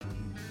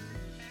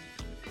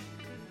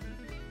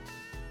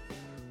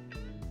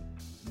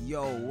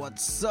Yo,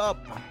 what's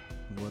up?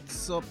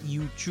 What's up,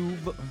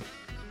 YouTube?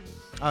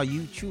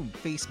 YouTube.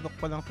 Facebook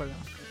pa lang pala.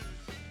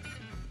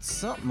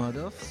 What's up,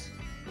 motherfuckers?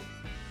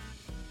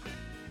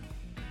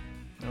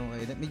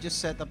 Okay, let me just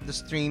set up the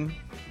stream.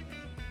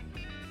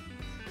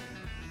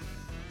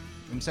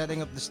 I'm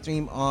setting up the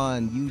stream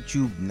on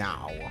YouTube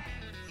now.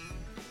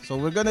 So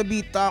we're gonna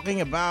be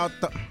talking about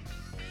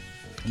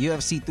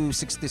UFC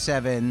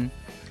 267.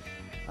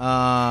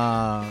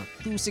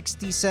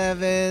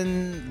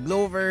 267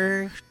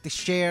 Glover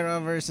Teixeira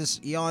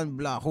versus Jan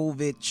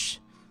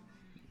Blachowicz.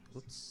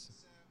 Oops.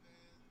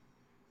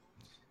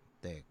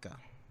 Teka.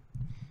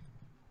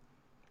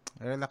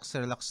 Relax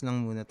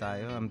lang muna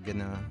tayo. I'm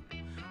gonna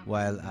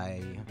while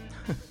I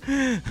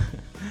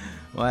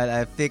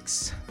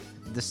fix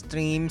the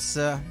streams.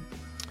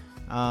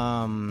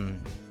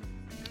 I'm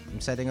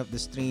setting up the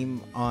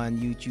stream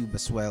on YouTube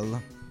as well.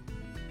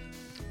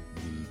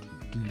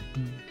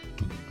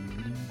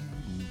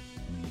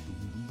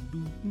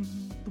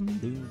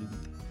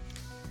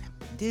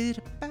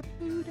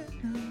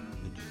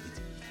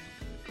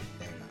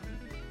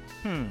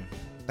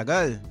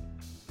 Tagal.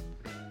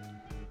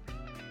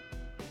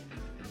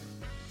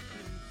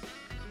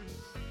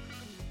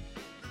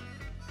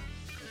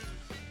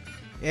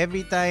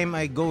 Every time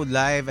I go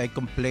live, I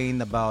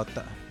complain about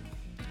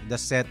the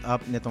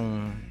setup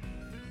nitong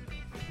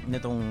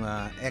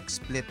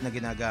XSplit na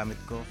ginagamit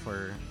ko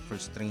for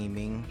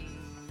streaming.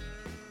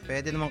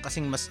 Pwede naman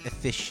kasing mas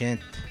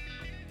efficient.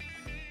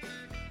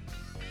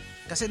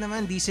 Kasi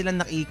naman di sila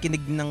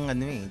nakikinig ng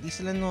di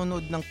sila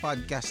nanonood ng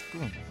podcast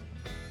ko.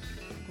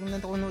 Kung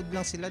nanonood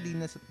lang sila, di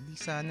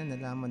sana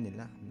nalaman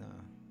nila na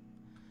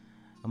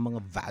ang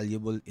mga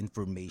valuable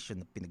information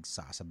na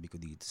pinagsasabi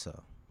ko dito sa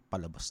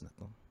palabas na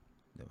to.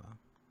 Diba?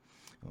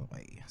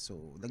 Okay.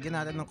 So, lagyan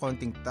natin ng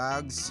konting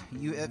tags.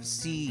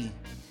 UFC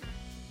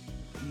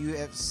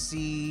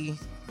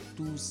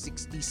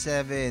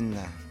 267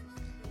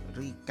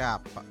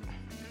 recap.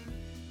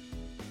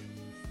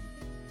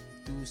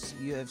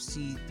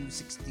 UFC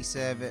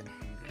 267.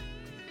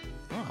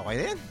 Okay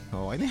din.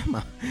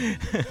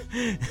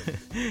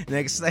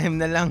 Next time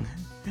na lang.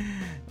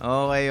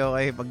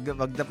 Okay.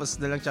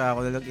 Pagtapos na lang, tsaka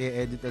ako na lang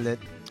i-edit ulit.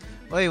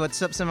 Oy, what's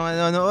up sa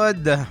mga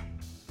nanonood?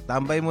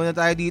 Tambay muna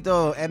tayo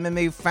dito.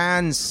 MMA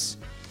fans.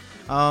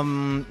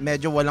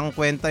 Medyo walang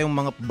kwenta yung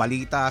mga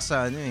balita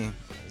sa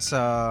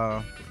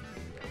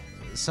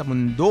sa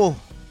mundo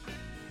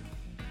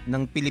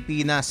ng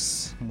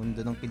Pilipinas.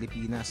 Mundo ng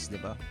Pilipinas,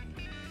 'di ba?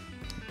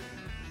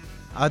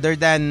 Other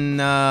than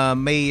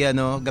may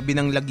gabi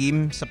ng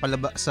lagim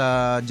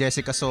sa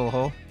Jessica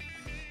Soho.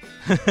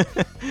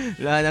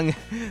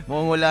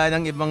 wala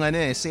nang ibang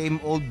same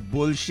old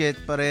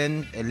bullshit pa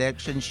rin,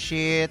 election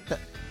shit,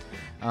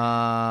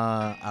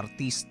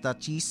 artista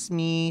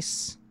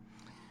chismis,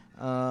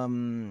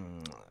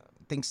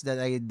 things that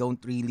I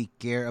don't really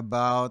care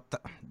about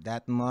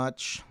that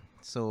much.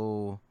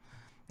 So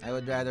I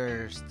would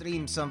rather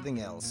stream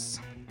something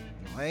else.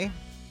 Okay?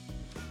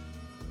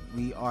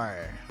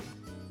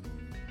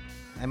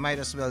 I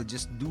might as well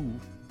just do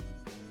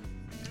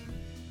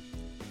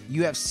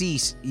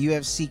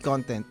UFC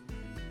content.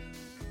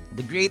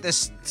 The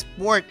greatest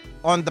sport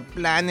on the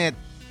planet.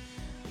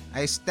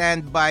 I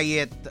stand by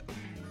it.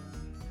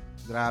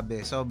 Grabe,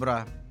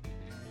 sobra.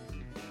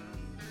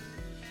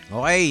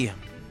 Okay,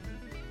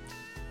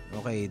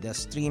 the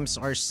streams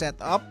are set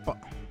up.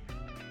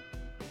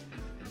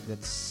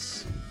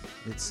 Let's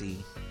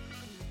see.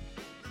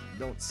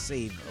 Don't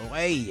save.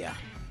 Okay.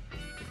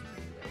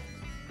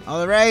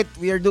 All right,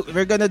 we're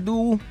gonna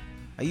do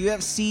a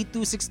UFC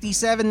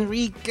 267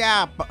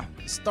 recap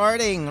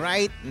starting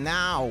right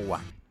now.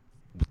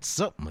 What's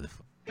up,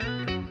 motherfucker?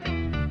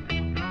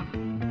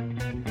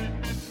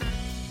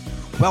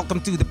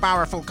 Welcome to the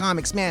Powerful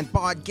Comics Man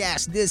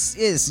podcast. This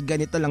is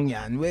Ganito Lang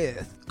Yan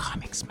with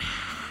Comics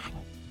Man.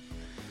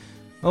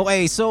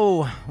 Okay,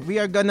 so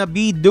we are gonna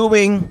be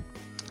doing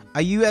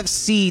a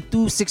UFC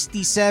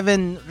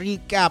 267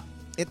 recap.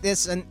 It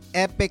is an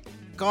epic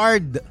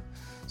card.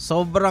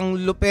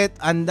 Sobrang lupit,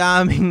 ang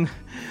daming.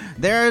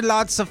 There are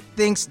lots of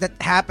things that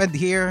happened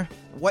here.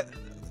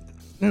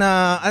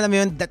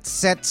 That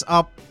sets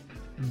up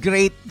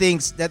great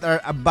things that are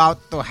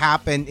about to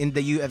happen in the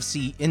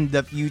UFC in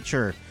the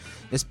future,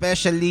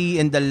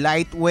 especially in the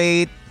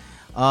lightweight,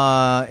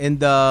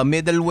 in the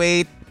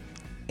middleweight,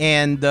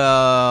 and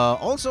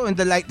also in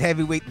the light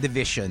heavyweight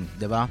division,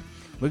 diba?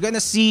 We're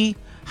gonna see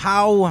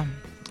how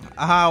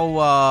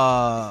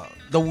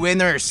the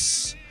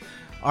winners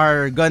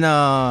are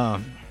gonna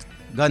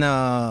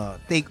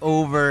take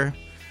over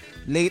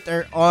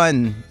later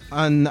on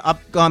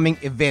upcoming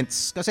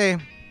events. Kasi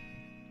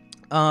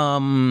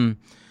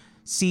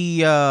si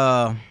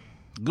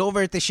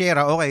Glover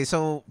Teixeira. Okay,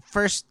 so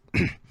first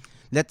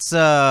let's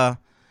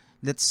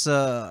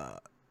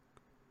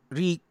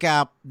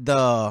recap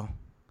the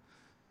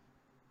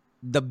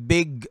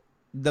big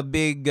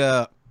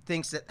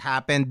things that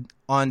happened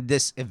on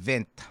this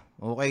event.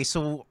 Okay,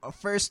 so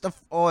first of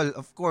all,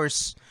 of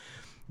course,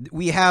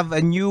 we have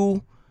a new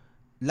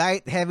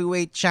light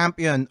heavyweight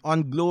champion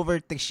on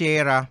Glover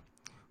Teixeira,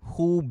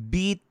 who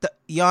beat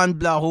Jan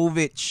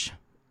Blachowicz.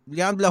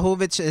 Jan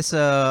Blachowicz is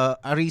a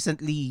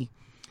recently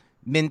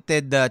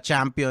minted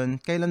champion.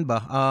 Kailan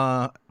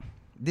ba?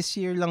 This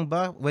year lang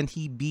ba when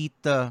he beat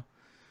sino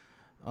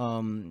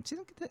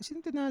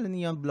tinalo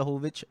ni Jan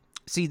Blachowicz?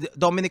 Si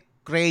Dominic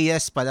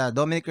Reyes pala.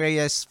 Dominic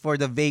Reyes for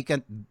the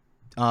vacant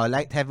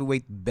light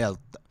heavyweight belt.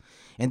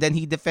 And then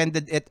he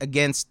defended it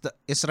against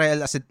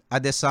Israel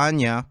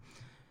Adesanya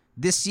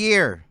this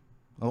year.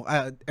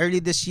 Early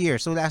this year.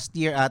 So last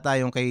year ata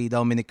yung kay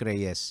Dominic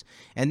Reyes.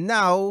 And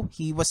now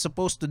he was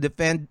supposed to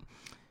defend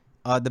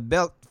the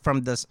belt for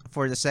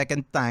the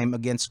second time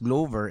against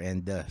Glover,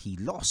 and he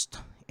lost.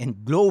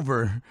 And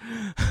Glover,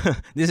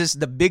 this is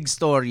the big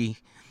story.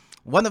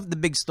 One of the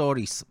big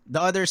stories.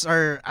 The others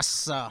are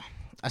as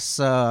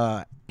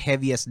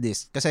heavy as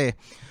this. Kasi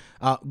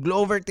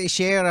Glover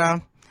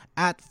Teixeira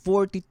at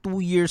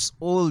 42 years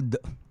old.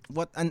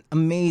 What an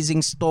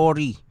amazing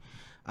story.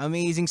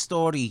 Amazing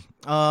story.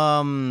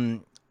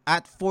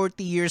 At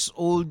 40 years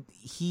old,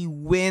 he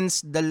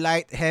wins the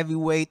light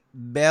heavyweight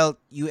belt.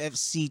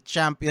 UFC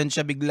champion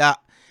siya bigla.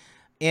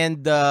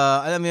 And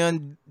alam mo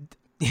yun,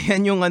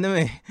 yan yung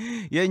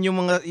yan yung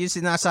mga yung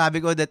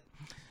sinasabi ko that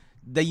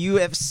the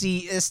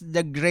UFC is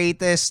the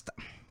greatest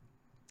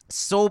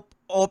soap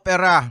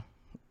opera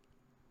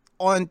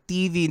on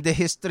TV in the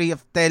history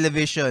of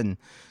television.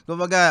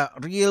 Kumbaga,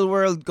 real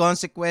world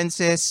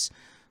consequences.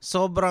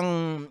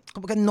 Sobrang,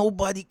 kumbaga,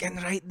 nobody can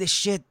write this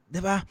shit,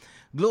 diba?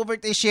 Glover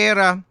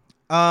Teixeira,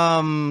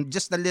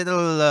 just a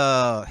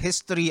little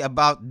history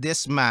about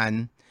this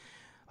man.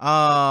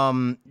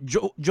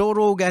 Joe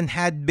Rogan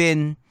had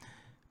been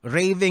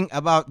raving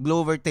about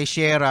Glover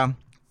Teixeira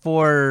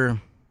for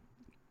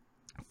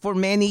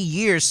many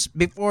years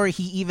before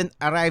he even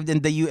arrived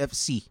in the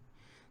UFC.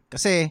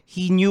 Kasi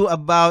he knew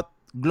about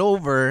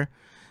Glover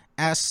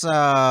as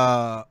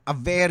a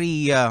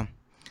very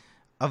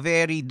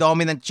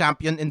dominant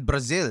champion in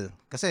Brazil.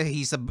 Kasi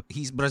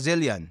he's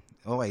Brazilian.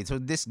 Okay, so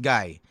this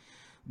guy,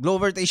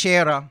 Glover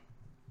Teixeira,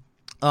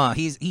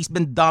 he's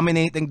been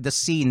dominating the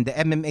scene, the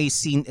MMA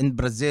scene in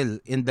Brazil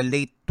in the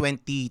late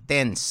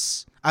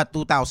 2010s.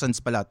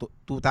 2000s pala,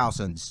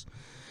 2000s.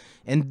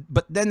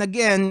 But then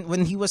again,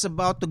 when he was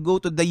about to go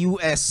to the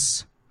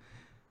US,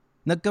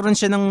 nagkaroon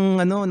siya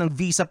ng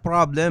visa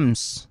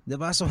problems, 'di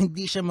ba? So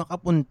hindi siya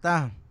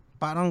makapunta.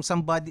 Parang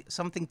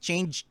something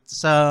changed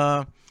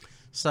sa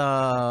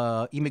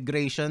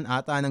immigration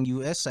ata ng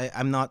US.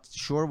 I'm not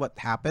sure what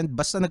happened.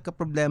 Basta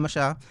nagka-problema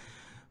siya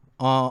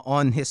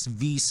on his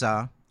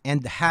visa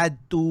and had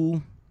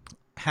to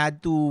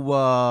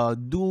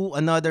do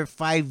another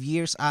 5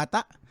 years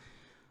ata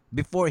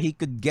before he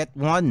could get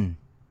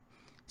one.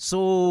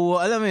 So,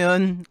 alam mo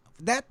yun,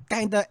 that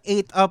kind of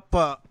ate up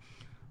a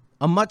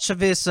lot of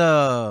his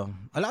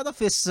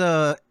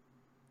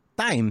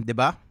time, 'di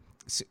ba?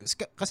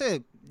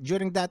 Kasi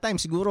during that time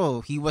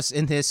siguro he was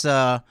in his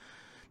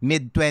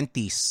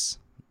mid-20s.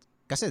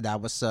 Kasi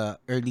that was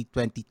early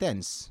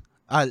 2010s.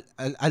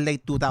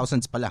 Late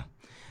 2000s pala.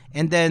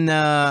 And then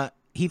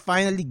he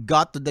finally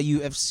got to the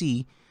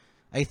UFC,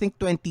 I think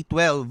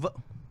 2012,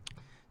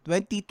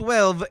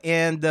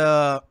 and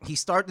he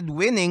started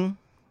winning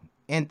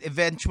and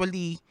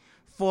eventually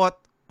fought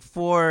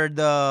for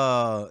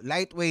the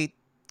lightweight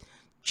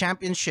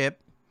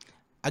championship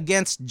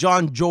against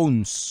John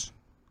Jones.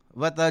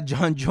 But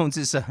John Jones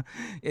is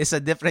a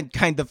different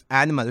kind of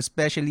animal,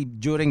 especially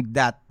during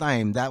that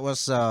time. That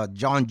was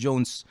John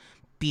Jones'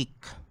 peak,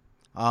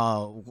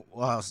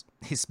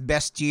 his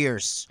best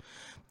years.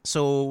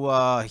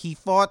 So he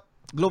fought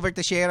Glover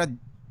Teixeira,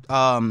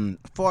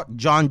 fought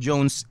John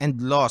Jones and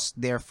lost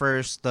their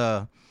first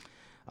and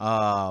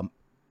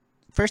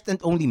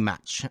only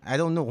match. I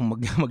don't know kung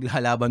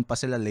maglalaban pa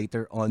sila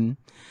later on.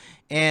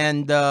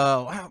 And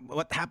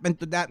what happened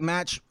to that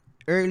match?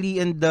 Early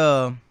in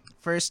the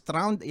first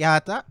round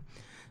yata,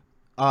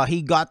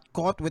 he got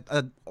caught with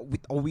a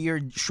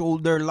weird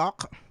shoulder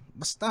lock.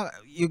 Basta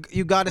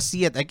you gotta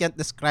see it. I can't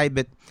describe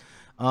it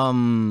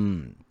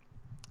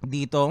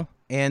dito.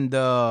 And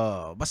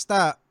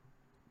basta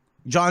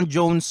John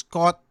Jones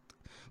caught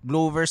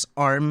Glover's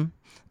arm,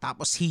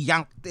 tapos he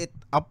yanked it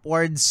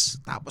upwards,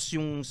 tapos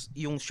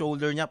yung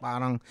shoulder niya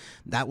parang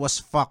that was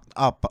fucked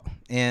up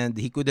and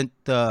he couldn't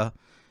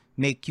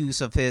make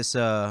use of his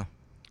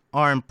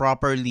arm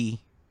properly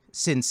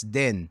since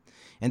then.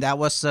 And that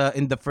was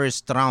in the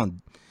first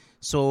round.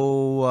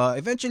 So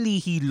eventually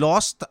he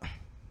lost.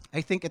 I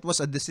think it was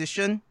a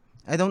decision.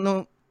 I don't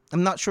know.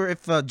 I'm not sure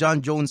if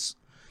John Jones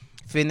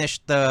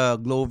finished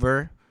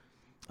Glover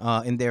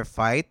in their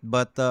fight,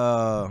 but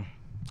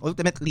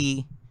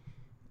ultimately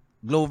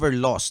Glover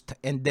lost,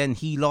 and then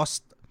he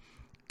lost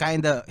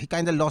kind of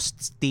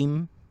lost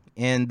steam,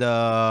 and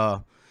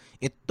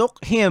it took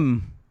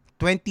him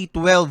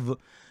 2012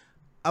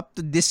 up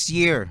to this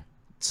year.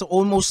 So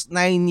almost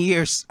 9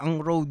 years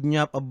ang road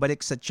niya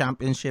pabalik sa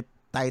championship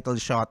title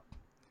shot.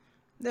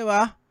 'Di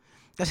ba?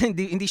 Kasi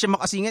hindi siya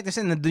makasingit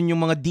kasi nandun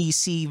yung mga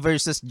DC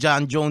versus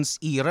John Jones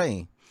era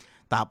eh.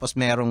 Tapos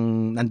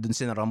nandun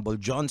si Rumble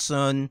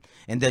Johnson,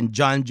 and then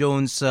John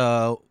Jones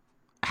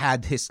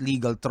had his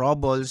legal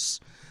troubles.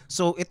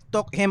 So it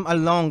took him a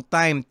long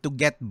time to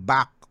get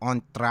back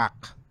on track.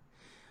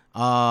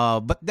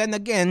 But then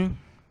again,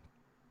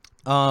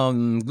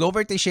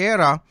 Glover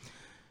Teixeira,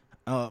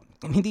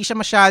 hindi siya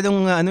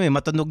masyadong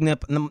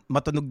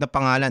matunog na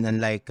pangalan,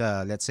 unlike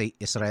let's say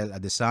Israel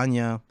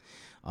Adesanya,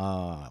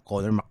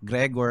 Conor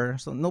McGregor.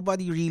 So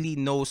nobody really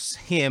knows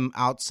him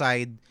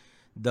outside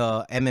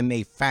the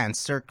MMA fan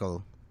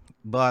circle.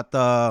 But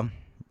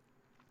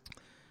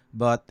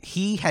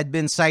he had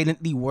been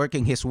silently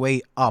working his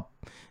way up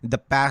the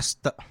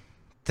past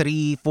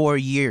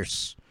 3-4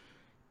 years.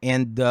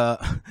 And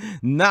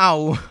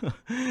now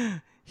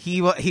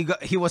he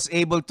was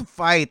able to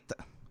fight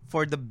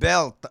for the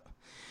belt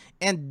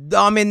and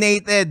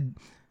dominated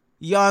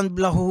Jan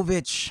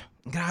Blachowicz.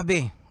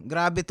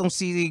 Grabe tong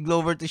si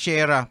Glover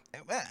Teixeira.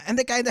 And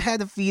I kind of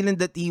had a feeling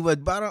that he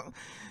would parang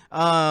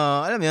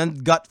alam mo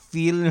yun, gut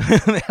feel,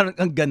 meron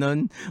kang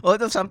ganun.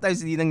 Although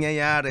sometimes hindi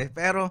nangyayari.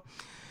 Pero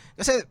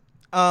kasi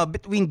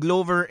between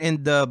Glover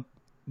and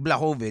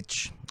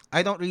Blachowicz,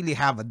 I don't really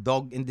have a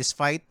dog in this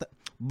fight,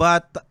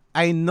 but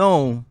I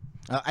knew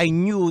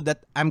that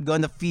I'm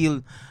gonna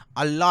feel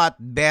a lot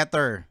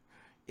better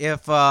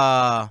if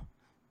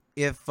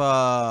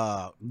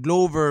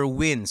Glover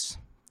wins.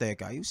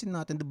 Teka, ayusin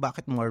natin to.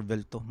 Bakit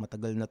Marvel to?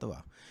 Matagal na to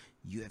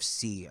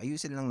UFC.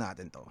 Ayusin lang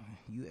natin to.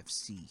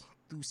 UFC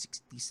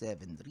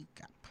 267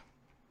 recap.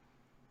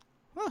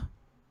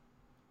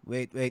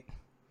 Wait.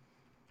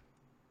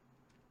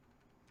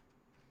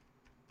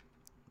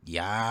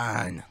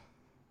 Yan.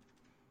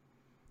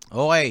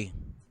 Okay.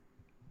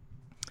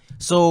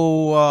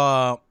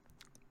 So,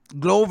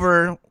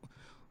 Glover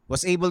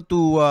was able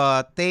to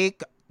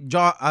take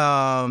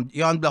Jan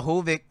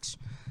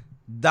Blachowicz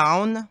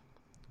down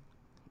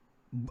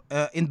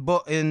in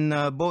both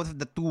of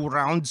the 2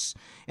 rounds,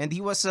 and he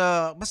was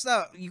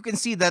basta you can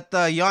see that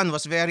Jan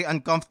was very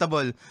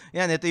uncomfortable.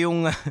 Yan, ito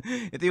yung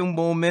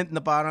moment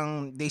na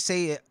parang they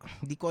say,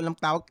 hindi ko alam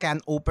tawag,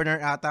 can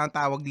opener ata ang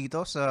tawag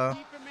dito sa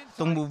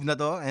tong move na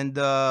to, and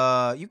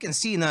you can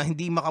see na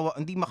hindi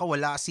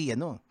makawala si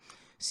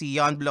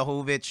Jan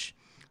Blachowicz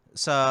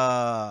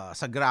sa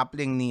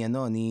grappling ni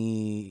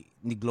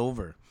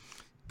Glover.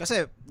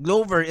 Kasi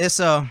Glover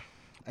is I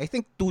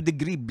think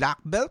 2-degree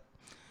black belt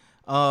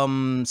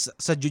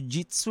sa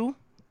jiu-jitsu,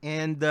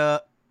 and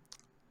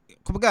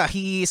kumbaga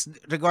he is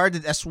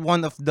regarded as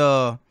one of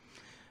the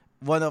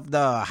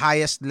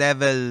highest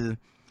level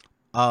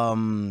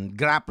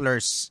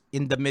grapplers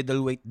in the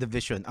middleweight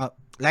division,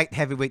 light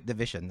heavyweight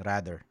division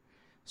rather.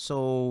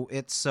 So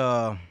it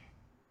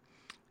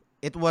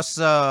was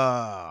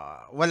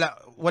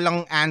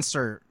walang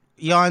answer.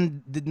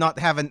 Jan did not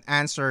have an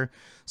answer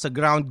sa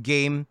ground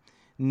game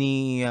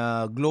ni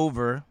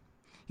Glover.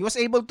 He was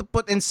able to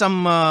put in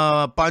some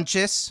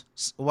punches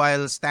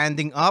while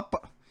standing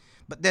up,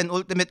 but then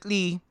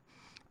ultimately,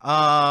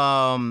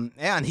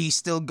 he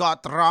still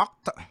got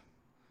rocked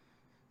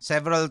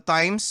several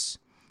times,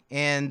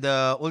 and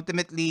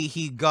ultimately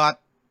he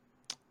got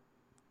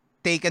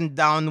taken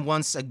down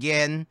once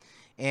again,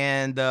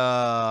 and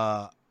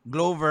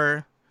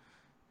Glover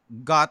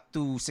got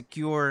to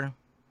secure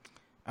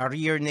a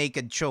rear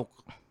naked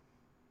choke.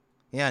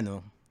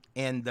 And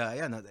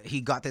he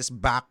got his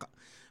back,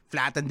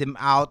 flattened him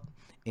out,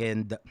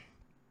 and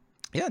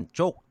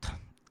choked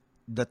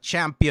the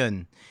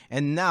champion.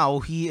 And now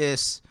he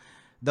is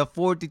the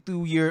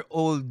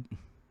 42-year-old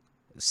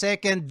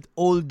second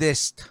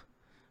oldest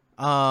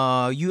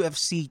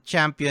UFC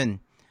champion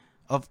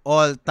of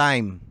all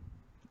time.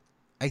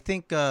 I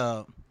think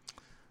ang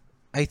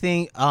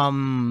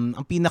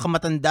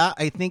pinakamatanda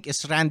I think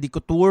is Randy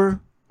Couture.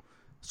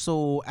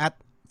 So at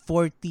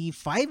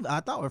 45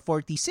 ata or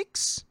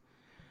 46.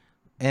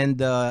 And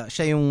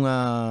siya yung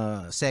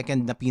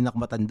second na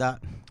pinakamatanda.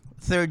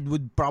 Third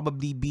would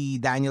probably be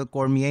Daniel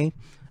Cormier.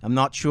 I'm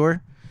not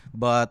sure.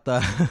 But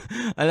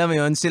alam mo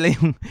yun, sila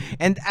yung...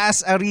 And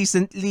as a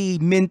recently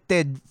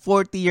minted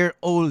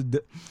 40-year-old,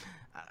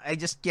 I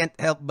just can't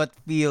help but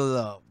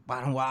feel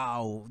parang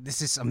wow,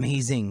 this is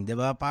amazing.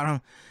 Diba?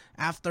 Parang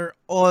after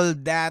all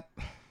that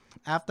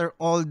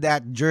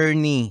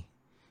journey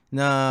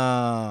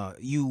na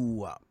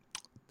you...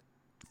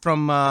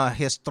 from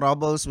his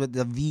troubles with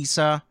the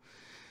visa,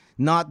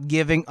 not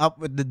giving up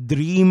with the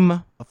dream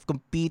of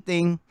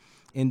competing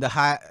in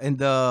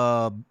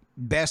the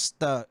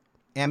best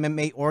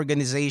MMA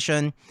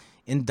organization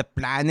in the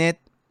planet,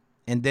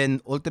 and then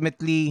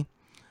ultimately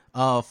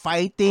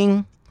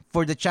fighting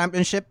for the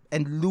championship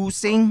and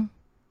losing,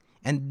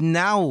 and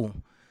now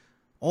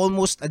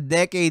almost a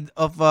decade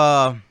of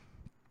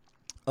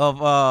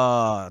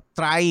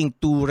trying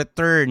to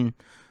return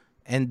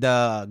and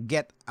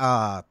get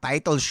a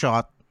title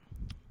shot.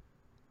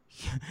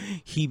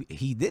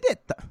 He did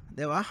it,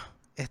 diba?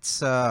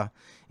 It's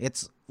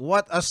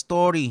what a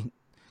story.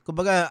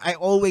 Kumbaga, I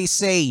always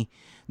say,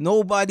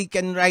 nobody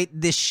can write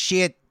this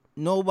shit.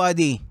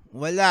 Nobody,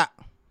 wala.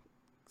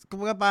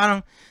 Kumbaga,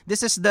 parang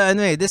this is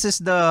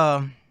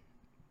the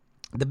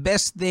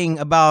best thing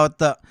about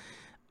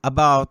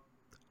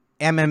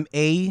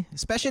MMA,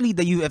 especially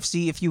the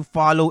UFC, if you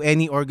follow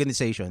any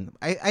organization.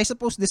 I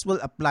suppose this will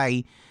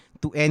apply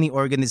to any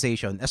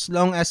organization as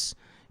long as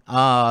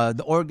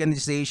the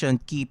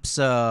organization gets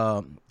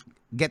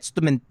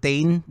to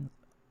maintain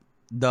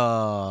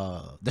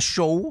the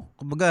show.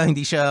 Kumbaga,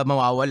 hindi siya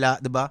mawawala,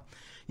 'di ba?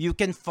 You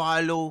can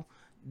follow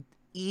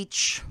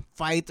each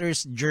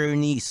fighter's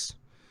journeys,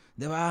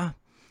 'di ba?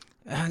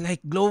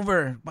 Like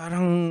Glover,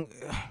 parang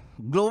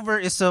Glover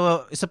is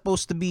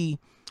supposed to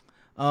be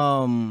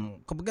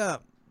kumbaga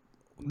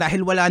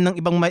dahil wala nang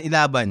ibang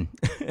mailaban.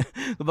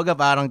 Kumbaga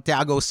parang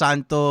Thiago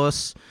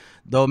Santos,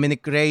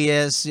 Dominic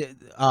Reyes,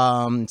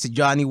 si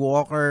Johnny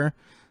Walker,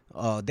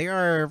 they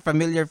are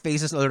familiar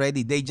faces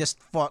already. They just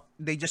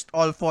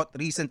all fought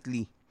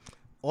recently.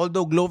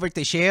 Although Glover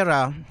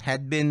Teixeira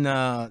had been,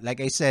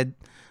 like I said,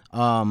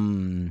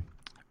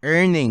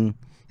 earning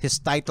his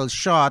title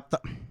shot,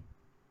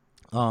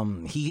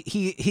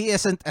 he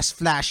isn't as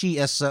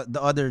flashy as the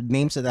other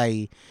names that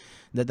I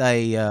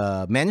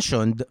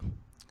mentioned.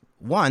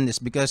 One is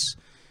because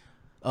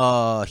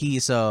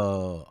he's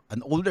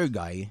an older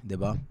guy, 'di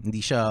ba?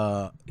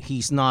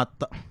 He's not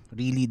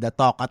really the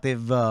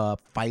talkative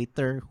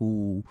fighter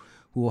who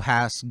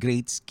has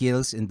great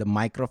skills in the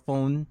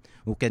microphone,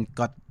 who can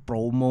cut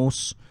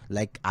promos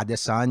like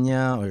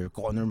Adesanya or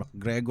Conor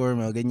McGregor,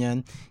 mga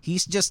ganyan.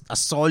 He's just a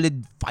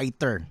solid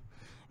fighter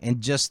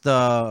and just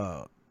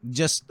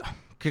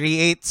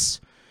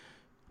creates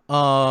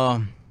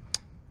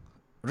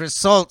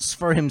results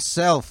for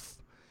himself,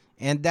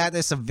 and that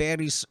is a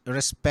very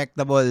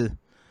respectable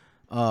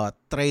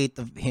trait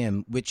of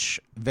him, which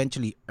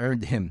eventually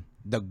earned him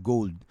the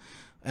gold.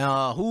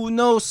 Who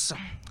knows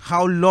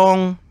how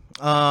long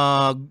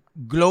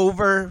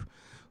Glover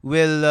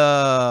will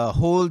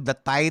hold the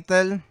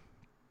title?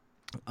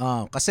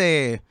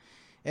 Kasi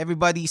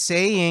everybody's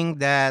saying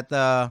that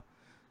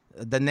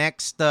the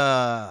next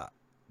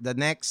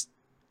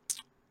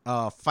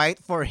fight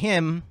for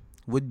him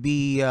would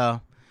be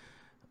a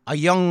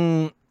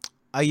young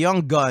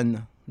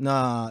gun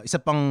na isa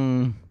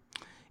pang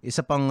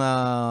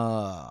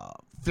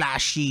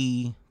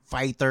flashy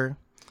fighter,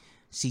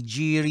 si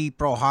Jiri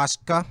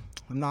Prohaska.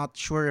 I'm not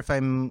sure if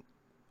I'm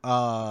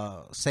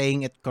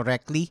saying it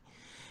correctly,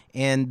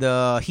 and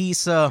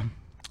he's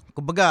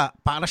kumbaga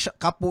para siya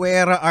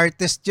capoeira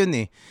artist yun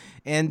eh,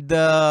 and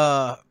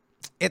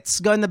it's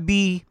gonna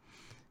be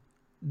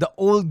the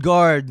old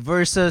guard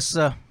versus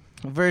a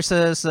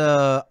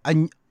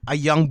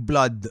young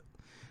blood,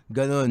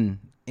 ganun.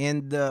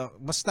 And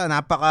basta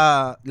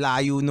napaka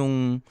layo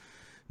nung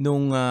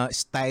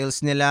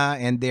styles nila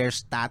and their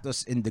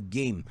status in the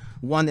game.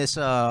 One is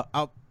a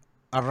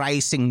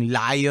rising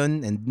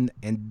lion,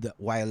 and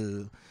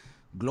while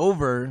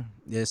Glover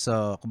is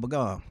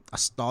kumbaga a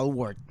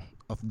stalwart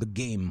of the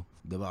game,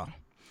 diba?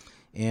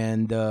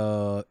 And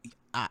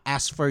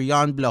as for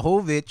Jan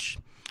Blachowicz,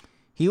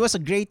 he was a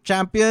great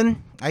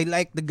champion. I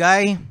like the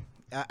guy.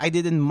 I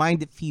didn't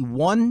mind if he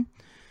won.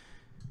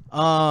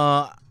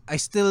 I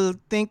still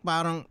think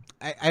parang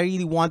I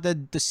really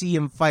wanted to see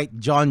him fight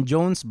John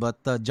Jones, but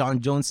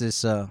John Jones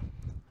is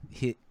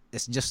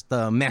just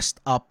messed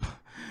up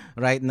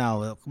right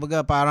now.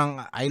 Kumbaga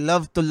parang I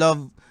love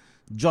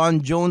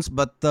John Jones,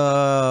 but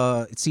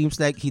it seems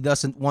like he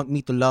doesn't want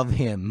me to love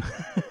him.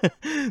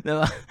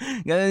 Diba?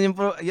 Ganun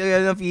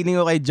yung feeling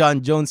ko kay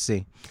John Jones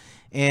eh.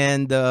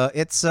 And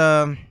it's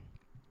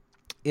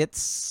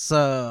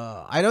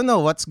I don't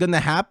know what's gonna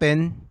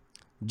happen.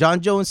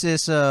 John Jones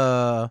is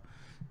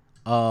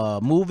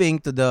moving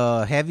to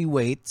the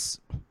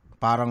heavyweights.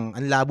 Parang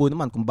ang labo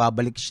naman kung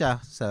babalik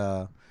siya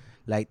sa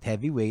light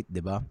heavyweight,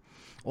 'di ba?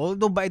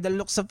 Although by the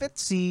looks of it,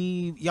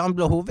 si Jan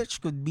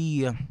Blachowicz could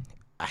be a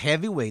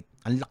heavyweight.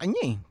 Ang laki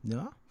niya eh, 'di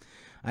ba?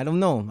 I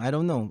don't know.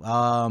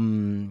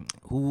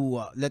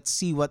 Let's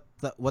see what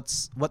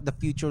the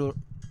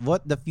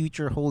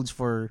future holds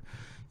for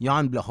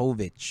Jan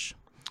Blachowicz.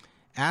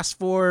 As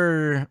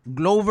for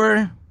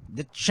Glover,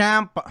 the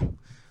champ,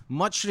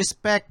 much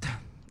respect.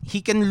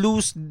 He can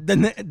lose the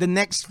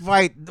next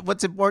fight.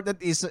 What's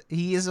important is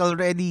he has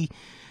already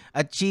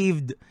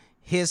achieved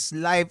his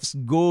life's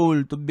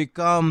goal to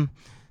become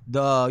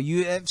the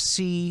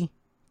UFC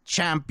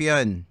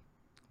champion.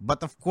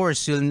 But of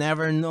course, you'll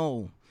never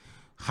know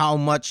how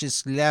much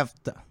is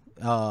left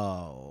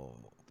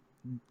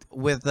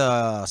with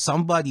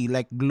somebody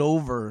like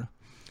Glover.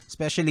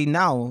 Especially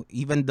now,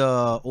 even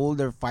the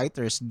older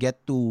fighters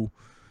get to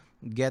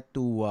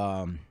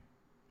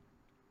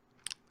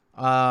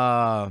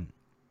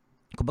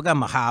kumbaga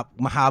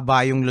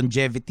mahaba yung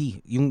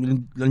longevity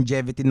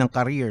ng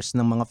careers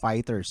ng mga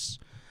fighters.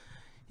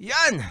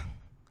 Yan.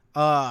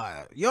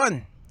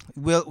 Yun.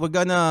 We're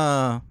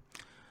gonna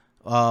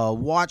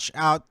watch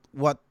out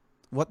what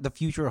the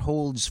future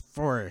holds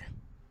for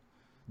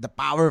the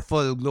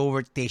powerful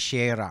Glover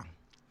Teixeira.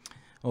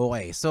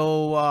 Okay,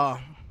 so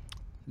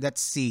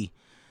let's see.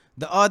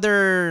 The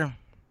other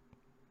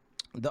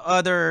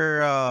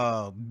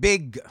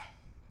big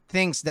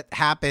things that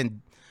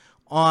happened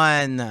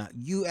on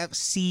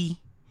UFC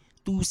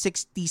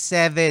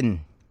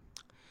 267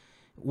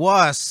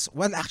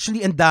 well,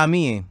 actually ang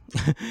dami eh.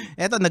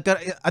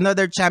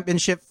 Another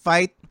championship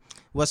fight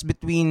was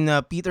between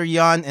Peter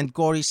Yan and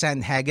Corey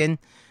Sandhagen.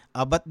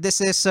 But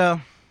this is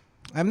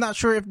I'm not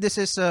sure if this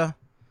is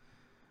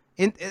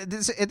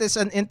it is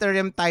an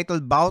interim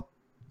title bout.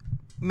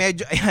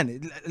 Medyo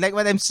ayan, like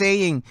what I'm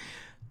saying,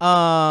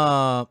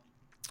 the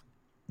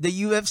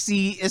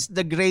UFC is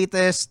the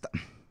greatest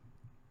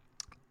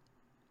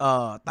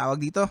tawag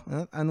dito,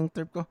 anong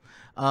term ko?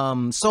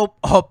 Soap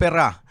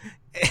opera.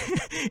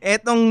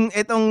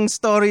 etong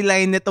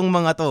storyline nitong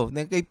mga to,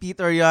 kay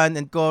Peter Yan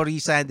and Corey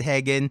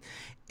Sandhagen,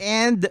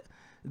 and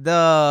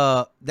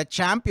the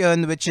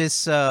champion, which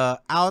is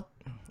out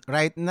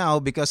right now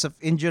because of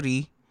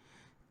injury,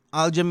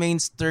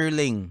 Aljamain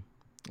Sterling.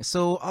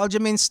 So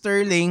Aljamain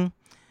Sterling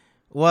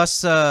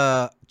was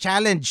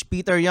challenged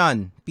Peter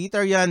Yan.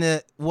 Peter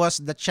Yan was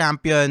the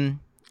champion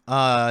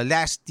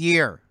last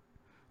year.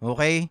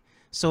 Okay?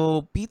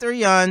 So Peter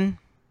Yan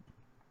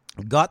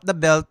got the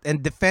belt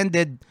and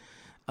defended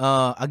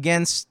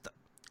against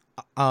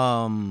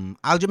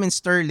Aljamain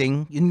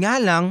Sterling. Yun nga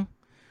lang,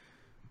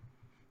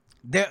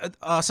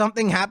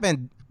 something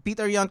happened.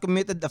 Peter Yan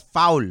committed a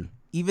foul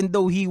even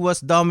though he was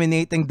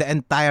dominating the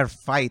entire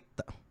fight.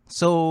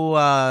 So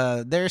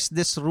there's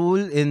this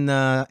rule in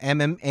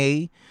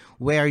MMA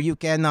where you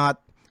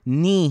cannot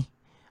knee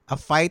a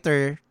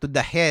fighter to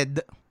the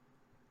head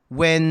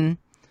when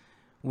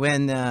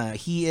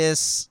he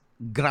is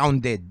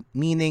grounded,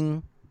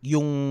 meaning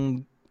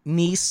yung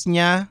knees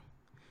niya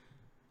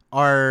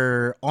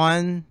are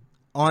on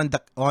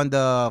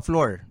the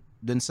floor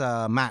dun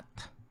sa mat.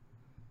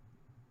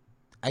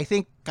 I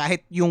think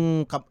kahit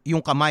yung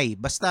kamay,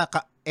 basta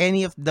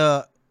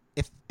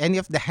if any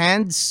of the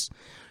hands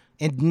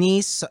and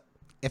knees,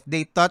 if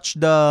they touch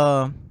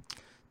the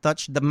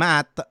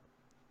mat,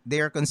 they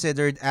are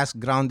considered as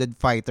grounded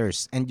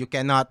fighters, and you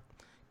cannot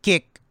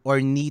kick or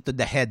knee to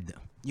the head.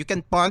 You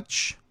can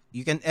punch,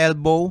 you can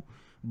elbow,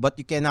 but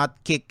you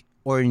cannot kick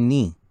or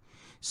knee.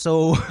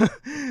 So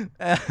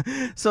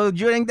so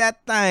during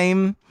that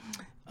time,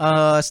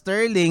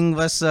 Sterling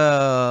was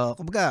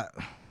kumbaga,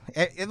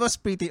 it was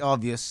pretty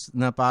obvious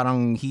na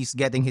parang he's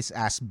getting his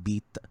ass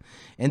beat,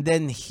 and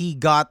then he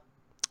got,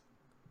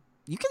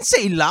 you can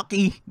say,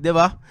 lucky, di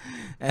ba?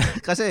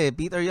 Kasi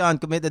Peter Yan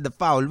committed the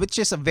foul, which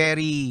is a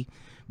very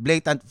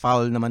blatant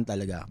foul naman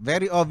talaga.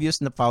 Very obvious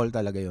na foul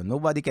talaga yun.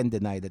 Nobody can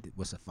deny that it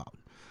was a foul.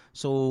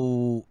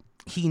 So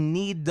he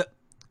need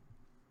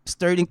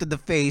Sterling to the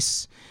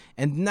face,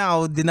 and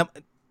now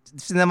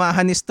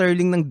sinamahan ni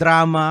Sterling ng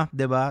drama,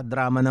 'di ba?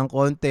 Drama ng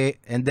konti,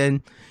 and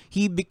then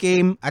he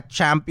became a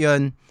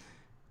champion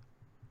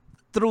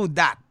through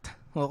that.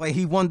 Okay,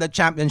 he won the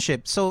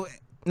championship. So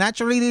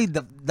naturally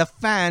the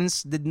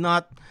fans did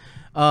not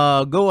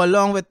go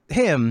along with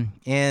him,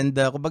 and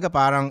kumbaga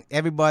parang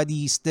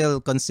everybody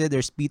still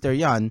considers Peter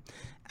Yan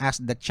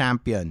as the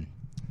champion.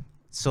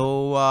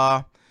 So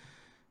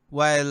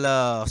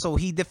so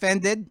he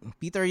defended,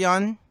 Peter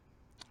Yan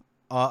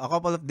a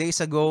couple of days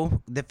ago,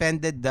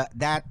 defended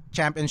that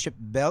championship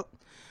belt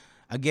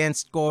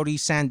against Corey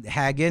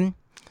Sandhagen.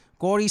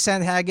 Corey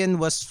Sandhagen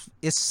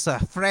is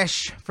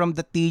fresh from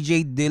the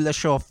TJ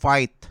Dillashaw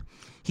fight.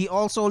 He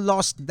also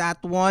lost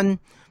that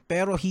one,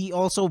 pero he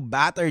also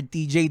battered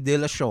TJ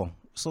Dillashaw.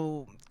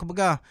 So,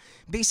 kumbaga,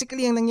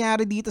 basically ang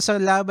nangyari dito sa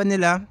laban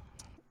nila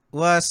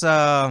was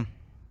a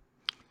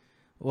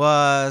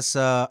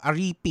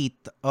repeat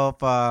of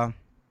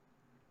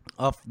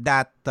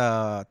that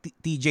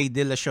TJ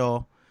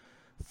Dillashaw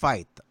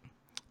fight.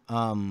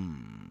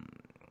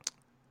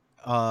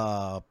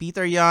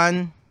 Peter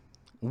Yan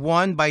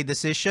won by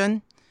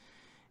decision,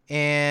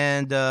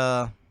 and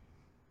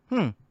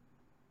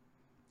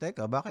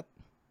teka, bakit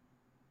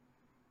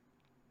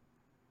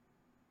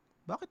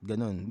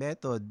ganun?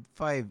 Method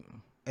 5.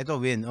 Ito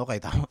win.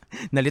 Okay, tama.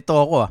 Nalito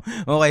ako.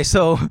 Okay,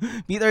 so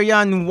Peter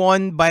Yan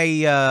won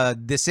by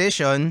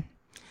decision,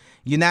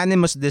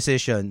 unanimous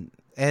decision.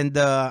 And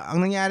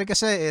ang nangyari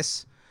kasi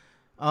is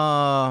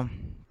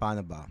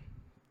paano ba?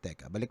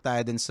 Teka, balik tayo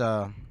din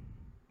sa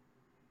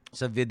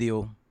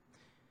video.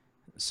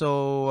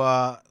 So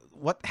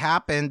what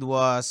happened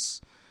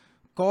was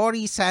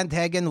Corey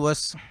Sandhagen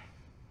was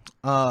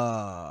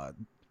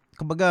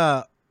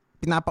kumbaga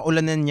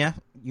pinapaulanan niya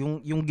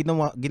yung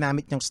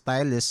ginamit niyang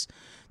style is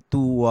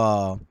to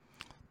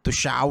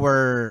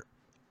shower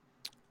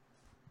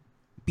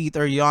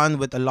Peter Yan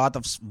with a lot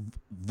of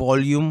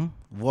volume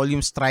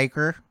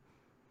striker.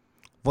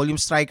 Volume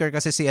striker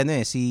kasi si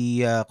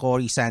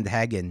Corey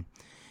Sandhagen.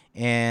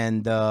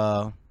 And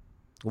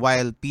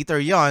while Peter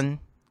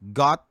Yan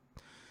got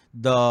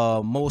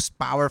the most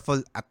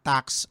powerful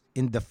attacks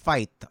in the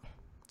fight.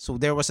 So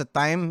there was a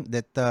time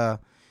that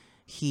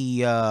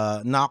he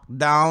knocked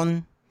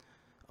down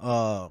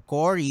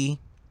Corey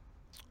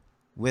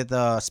with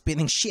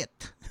spinning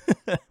shit.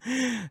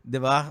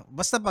 Diba?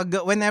 Basta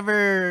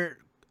whenever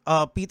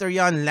Peter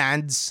Yan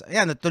lands,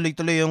 ayan,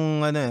 tuloy-tuloy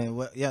yung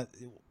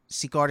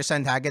si Corey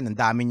Sandhagen, ang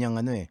dami niyang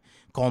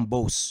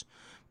combos.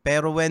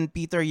 Pero when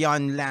Peter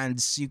Yan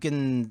lands, you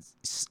can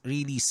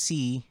really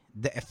see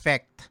the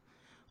effect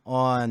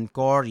on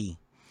Corey.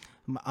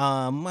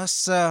 Well,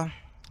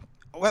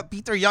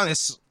 Peter Yan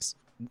is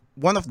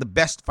one of the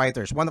best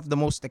fighters, one of the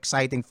most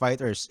exciting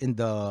fighters in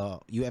the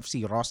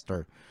UFC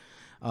roster.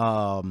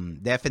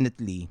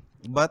 Definitely.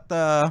 But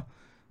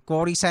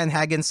Corey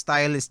Sandhagen's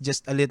style is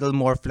just a little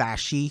more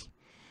flashy.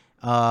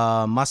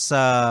 Mas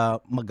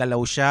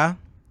magalaw siya.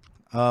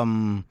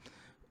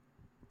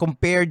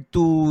 Compared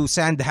to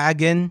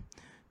Sandhagen,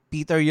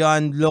 Peter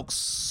Yan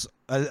looks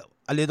a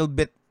little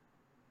bit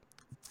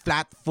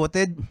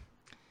flat-footed.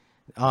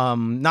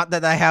 Not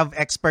that I have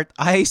expert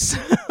eyes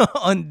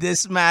on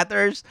this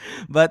matters,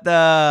 but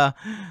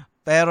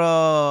pero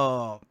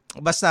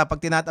basta pag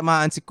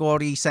tinatamaan si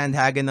Corey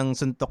Sandhagen ng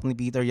suntok ni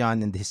Peter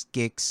Yan and his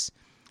kicks,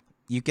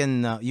 you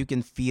can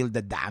feel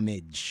the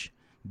damage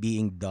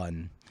being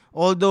done.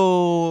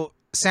 Although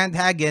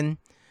Sandhagen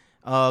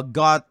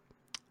got,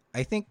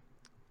 I think,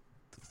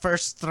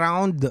 first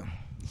round,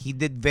 he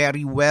did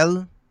very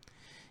well.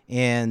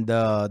 And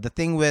the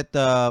thing with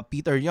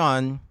Peter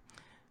Yan,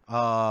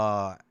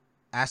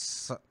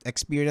 as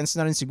experience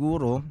na rin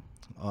siguro,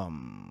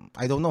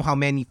 I don't know how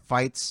many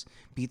fights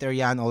Peter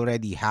Yan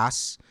already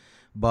has,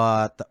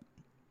 but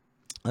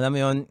alam mo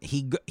yun,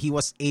 he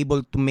was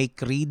able to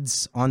make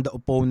reads on the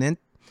opponent.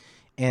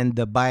 And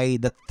by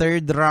the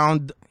third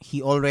round,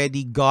 he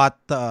already got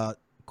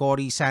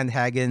Corey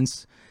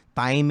Sandhagen's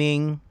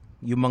timing,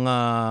 yung mga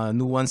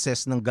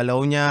nuances ng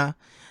galaw niya,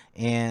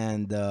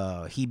 and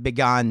he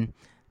began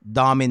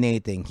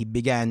dominating. He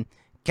began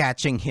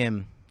catching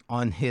him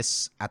on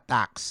his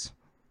attacks.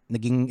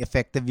 Naging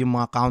effective yung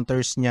mga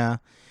counters niya,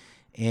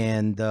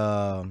 and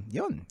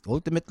yun,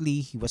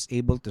 ultimately he was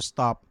able to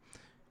stop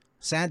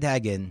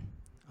Sandhagen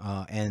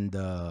and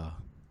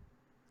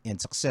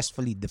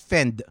successfully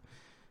defend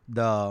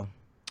the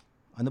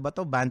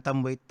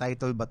bantamweight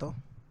title ba to?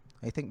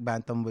 I think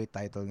bantamweight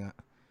title nga.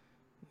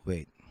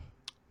 Wait.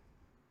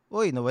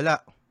 Uy, nawala.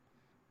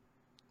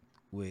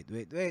 Wait.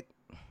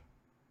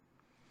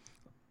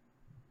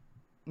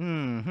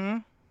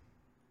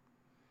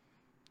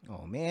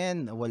 Oh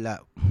man,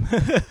 nawala.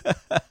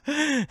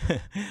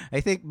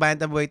 I think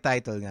bantamweight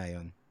title nga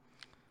yun.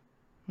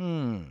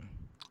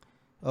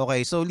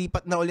 Okay, so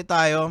lipat na ulit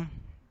tayo.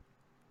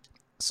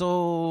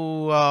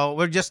 So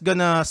we're just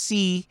gonna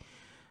see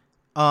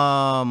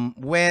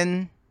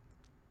when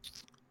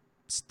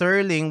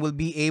Sterling will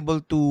be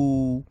able to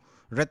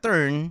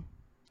return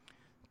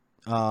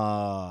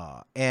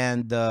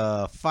and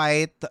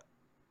fight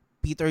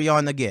Peter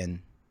Yan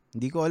again.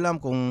 Hindi ko alam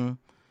kung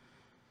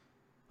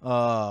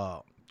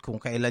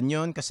kailan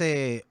yon,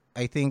 kasi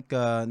I think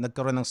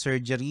nagkaroon ng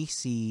surgery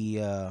si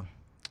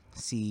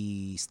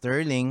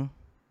Sterling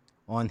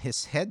on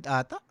his head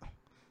ata.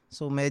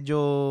 So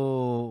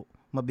medyo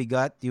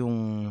mabigat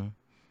yung,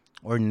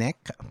 or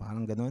neck,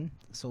 parang ganun.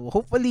 So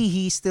hopefully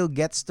he still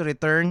gets to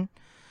return.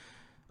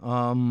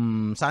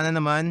 Sana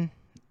naman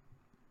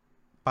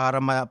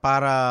para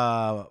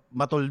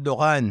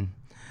matuldukan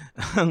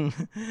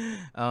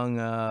ang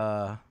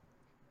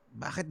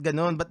bakit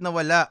ganun? Ba't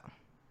nawala?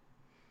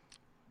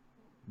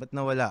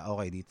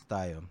 Okay, dito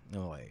tayo.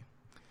 Okay.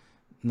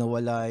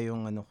 Nawala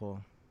yung ano ko.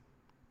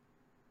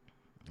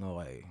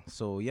 Okay.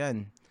 So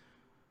yan.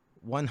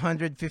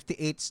 158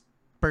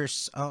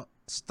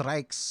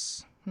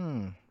 strikes.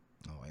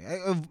 Okay.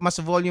 Mas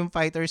volume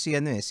fighter si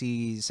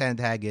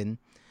Sandhagen.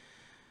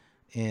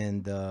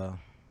 And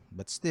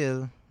but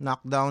still,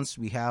 knockdowns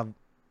we have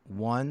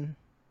 1.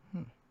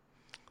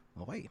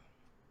 Okay.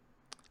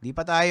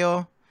 Lipat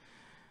tayo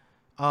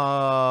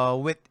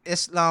with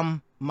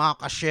Islam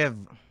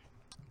Makhachev.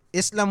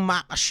 Islam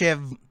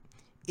Makhachev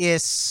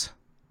is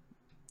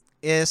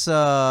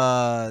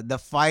the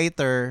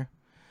fighter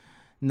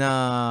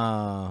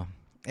na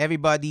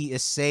everybody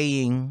is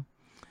saying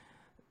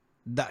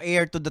the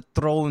heir to the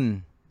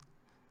throne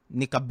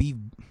ni Khabib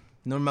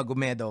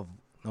Nurmagomedov.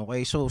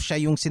 Okay, so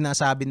siya yung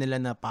sinasabi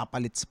nila na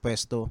papalit sa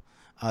pwesto.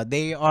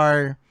 They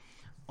are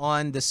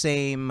on the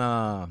same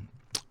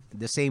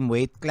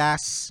weight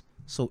class.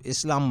 So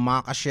Islam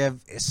Makhachev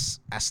is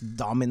as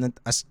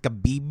dominant as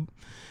Khabib.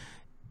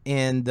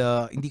 And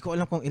hindi ko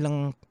alam kung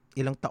ilang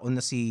taon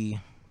na si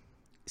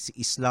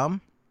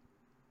Islam.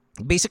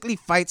 Basically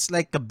fights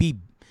like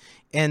Khabib.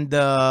 And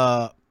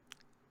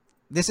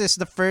this is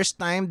the first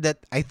time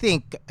that I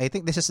think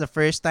this is the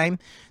first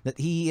time that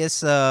he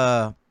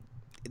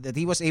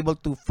was able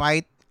to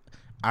fight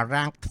a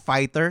ranked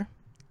fighter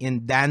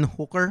in Dan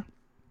Hooker,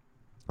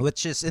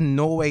 which is in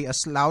no way a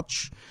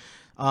slouch.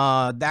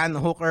 Dan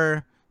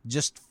Hooker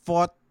just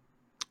fought,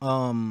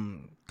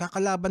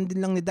 kakalaban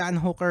din lang ni Dan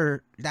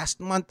Hooker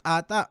last month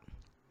ata.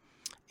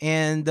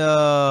 And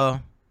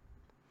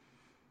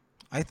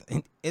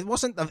it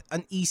wasn't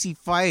an easy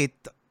fight.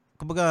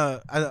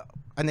 Kumbaga,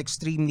 an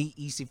extremely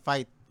easy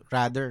fight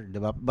rather,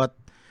 diba? But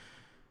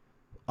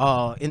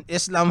in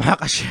Islam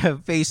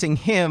Makhachev facing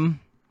him,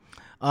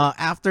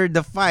 after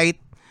the fight,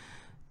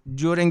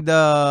 during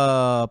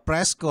the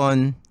press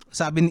con,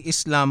 sabi ni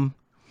Islam,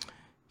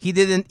 he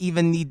didn't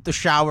even need to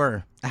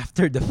shower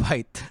after the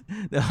fight.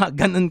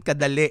 Ganun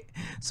kadali.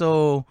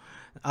 So,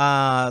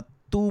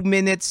 2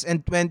 minutes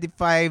and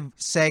 25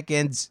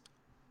 seconds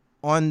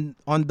on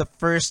the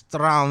first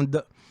round,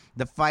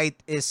 the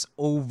fight is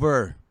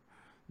over.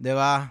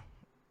 Diba?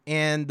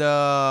 And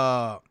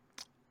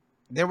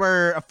there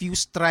were a few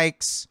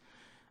strikes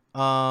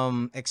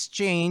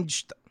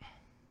exchanged.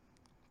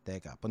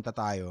 Teka, punta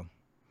tayo.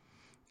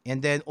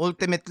 And then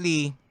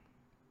ultimately,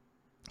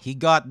 he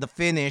got the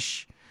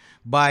finish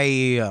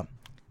by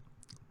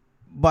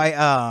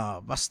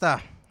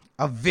basta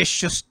a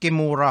vicious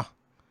Kimura.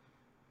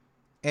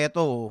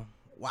 Eto,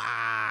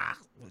 wow,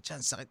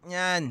 sakit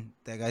niyan.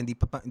 Teka, hindi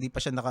pa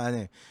siya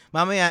naka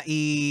Mamaya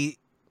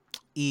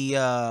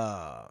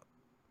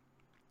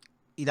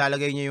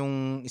ilalagay niya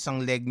yung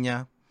isang leg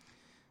niya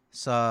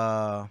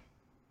sa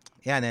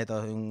yan, ito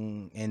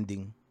yung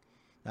ending.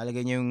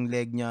 Ilalagay niya yung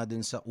leg niya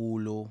dun sa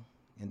ulo,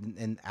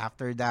 and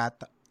after that,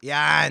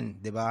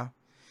 yan, 'di ba?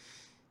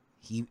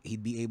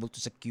 He'd be able to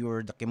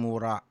secure the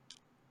Kimura.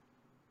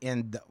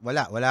 And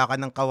wala ka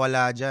nang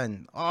kawala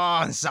dyan.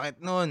 Oh, ang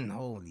sakit nun.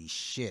 Holy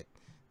shit.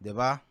 'Di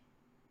ba?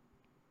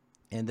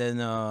 And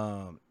then,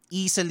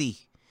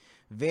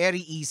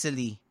 very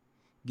easily,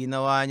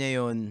 ginawa niya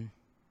yun.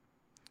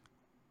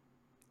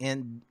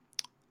 And,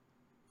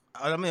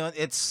 alam mo yun,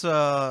 he's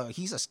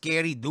a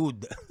scary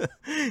dude.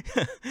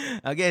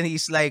 Again,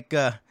 he's like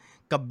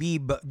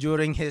Khabib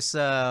during his,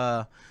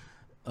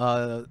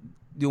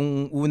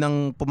 yung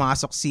unang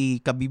pumasok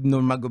si Khabib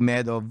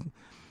Nurmagomedov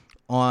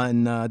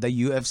on the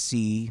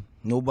UFC.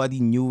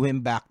 Nobody knew him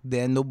back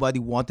then.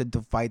 Nobody wanted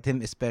to fight him,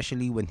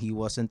 especially when he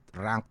wasn't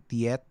ranked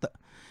yet.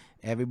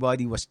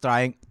 Everybody was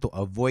trying to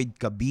avoid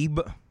Khabib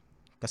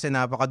kasi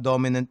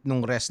napaka-dominant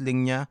nung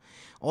wrestling niya.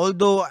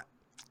 Although,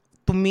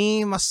 to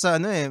me, mas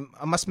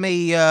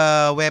may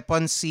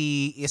weapon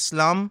si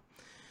Islam.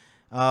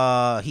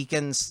 I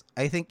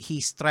think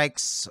he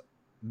strikes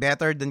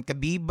better than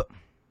Khabib.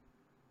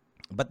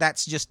 But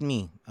that's just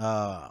me.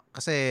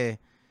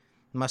 Kasi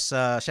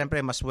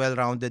syempre mas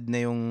well-rounded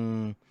na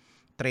yung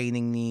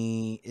training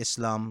ni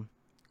Islam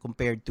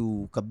compared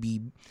to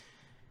Khabib.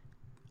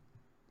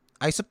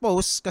 I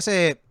suppose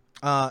kasi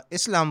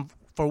Islam,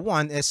 for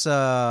one, is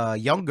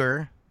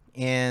younger,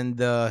 and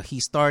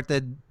he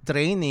started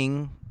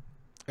training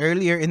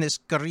earlier in his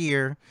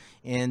career,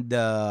 and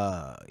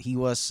he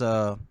was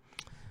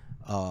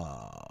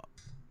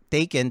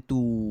taken to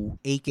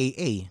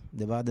AKA,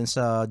 diba? Dun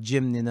sa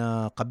gym ni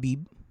na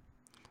Khabib,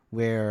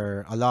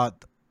 where a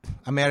lot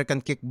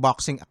American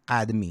Kickboxing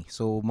Academy.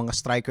 So, mga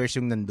strikers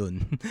yung nandun.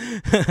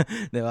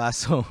 Diba?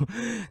 So,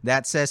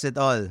 that says it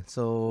all.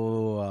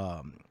 So,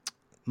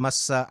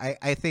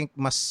 I think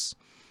mas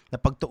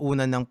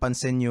napagtuunan ng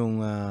pansin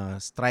yung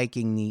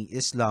striking ni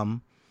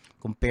Islam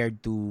compared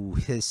to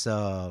his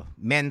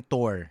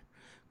mentor,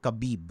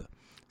 Khabib.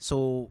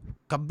 So,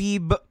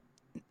 Khabib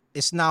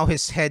is now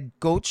his head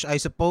coach,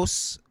 I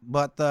suppose.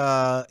 But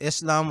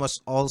Islam was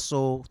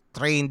also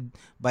trained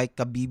by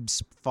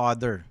Khabib's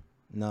father,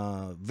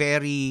 na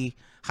very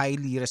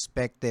highly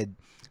respected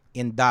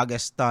in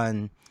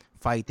Dagestan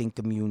fighting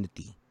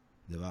community.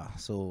 Diba?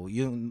 So,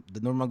 yung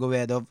the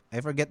Nurmagomedov, I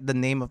forget the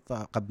name of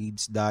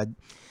Khabib's dad,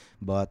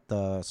 but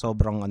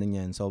sobrang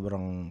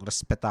sobrang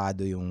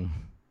respetado yung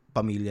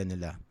pamilya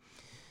nila.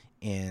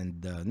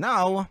 And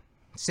now,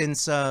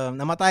 since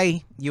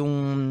namatay yung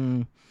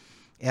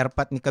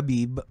erpat ni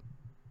Khabib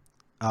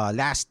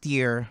last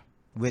year,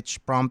 which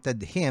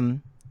prompted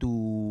him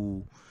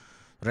to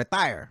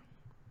retire.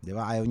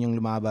 Diba? Ayaw niyang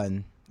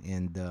lumaban.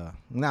 And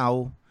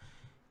now,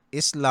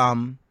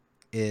 Islam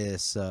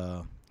is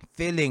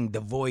filling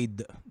the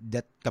void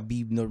that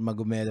Khabib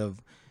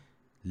Nurmagomedov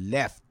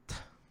left.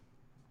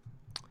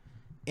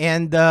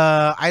 And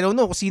I don't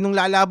know kung sinong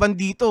lalaban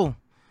dito.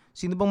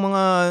 Sino bang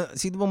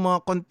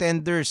mga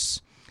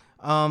contenders?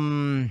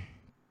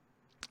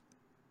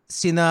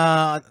 Sino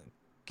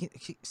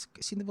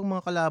bang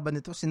mga kalaban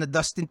nito? Sina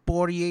Dustin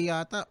Poirier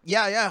yata.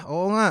 Yeah,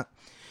 oo nga.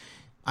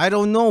 I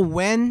don't know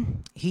when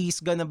he's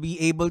gonna be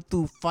able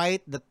to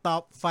fight the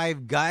top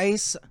 5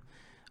 guys.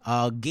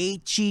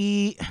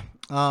 Gaethje,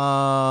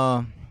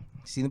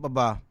 sino pa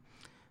ba?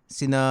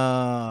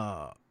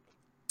 Sina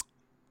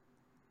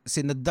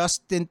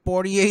Dustin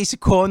Poirier, si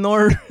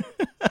Conor.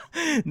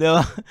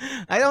 No,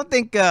 I don't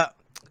think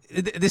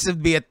this would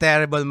be a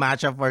terrible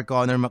matchup for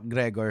Conor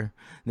McGregor,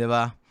 'di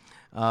ba?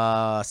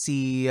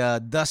 Si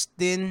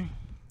Dustin,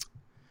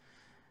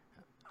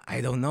 I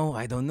don't know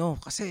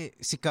kasi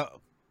si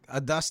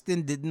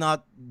Dustin did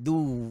not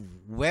do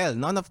well.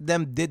 None of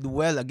them did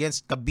well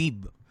against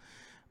Khabib.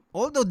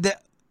 Although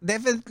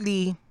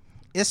definitely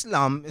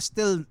Islam is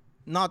still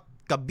not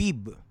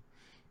Khabib.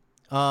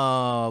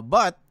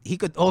 But he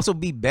could also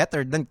be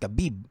better than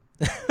Khabib.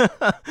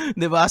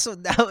 Diba? So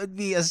that would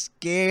be a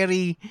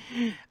scary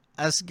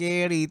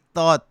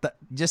thought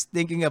just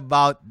thinking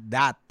about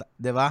that.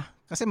 Diba?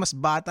 Kasi mas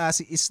bata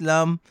si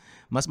Islam,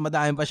 mas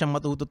madami pa siyang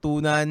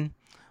matututunan.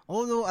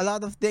 Although a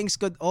lot of things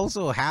could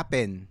also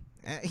happen.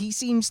 He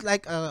seems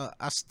like a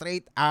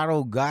straight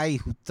arrow guy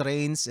who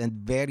trains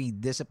and very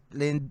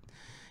disciplined.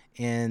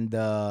 And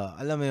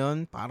alam mo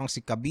yun, parang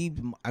si Khabib,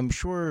 I'm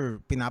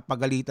sure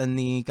pinapagalitan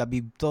ni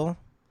Khabib to.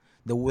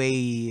 the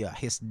way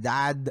his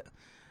dad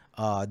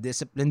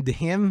disciplined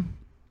him.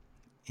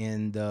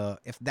 And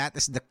if that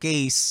is the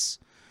case,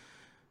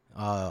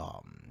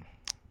 all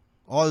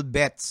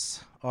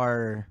bets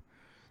are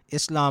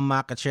Islam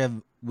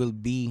Makhachev will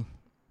be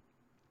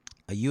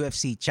a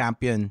UFC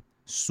champion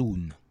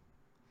soon.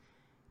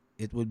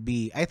 It would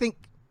be, I think,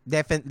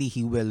 definitely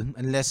he will,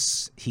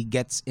 unless he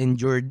gets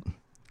injured.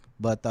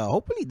 But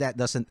hopefully that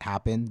doesn't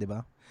happen,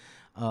 diba?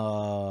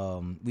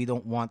 We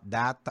don't want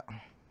that.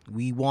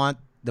 We want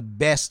the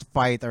best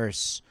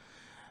fighters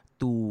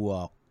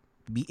to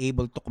be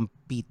able to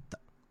compete.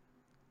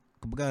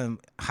 Kumbaga,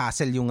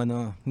 hassle yung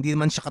ano. Hindi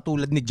naman siya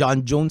katulad ni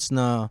John Jones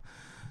na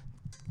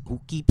who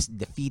keeps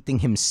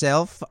defeating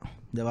himself.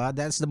 Diba?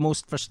 That's the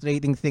most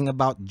frustrating thing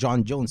about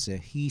John Jones.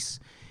 He's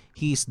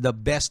the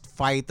best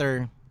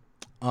fighter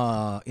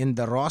in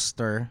the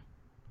roster,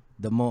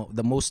 the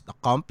most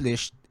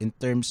accomplished in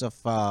terms of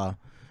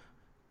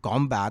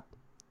combat.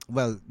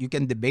 Well, you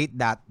can debate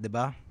that,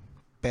 diba?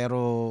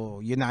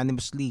 Pero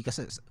unanimously,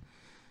 kasi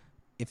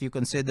if you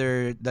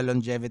consider the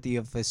longevity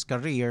of his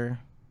career,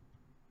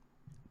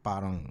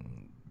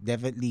 parang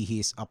definitely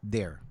he's up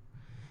there.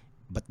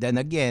 But then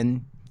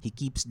again, he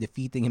keeps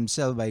defeating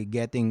himself by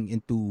getting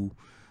into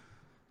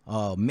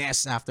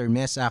mess after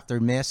mess after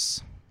mess.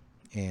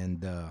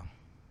 And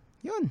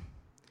yun.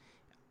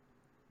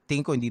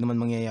 Tingin ko hindi naman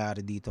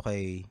mangyayari dito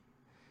kay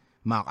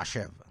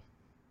Makhachev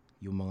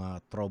yung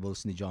mga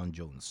troubles ni John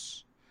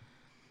Jones.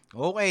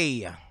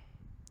 Okay.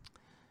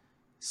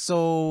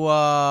 So,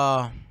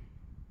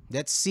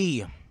 let's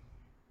see.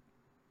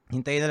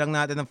 Hintayin na lang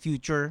natin ang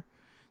future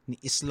ni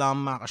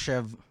Islam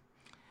Makhachev.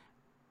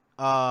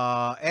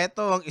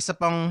 Eto ang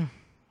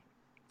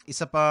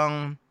isa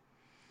pang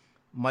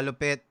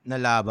malupit na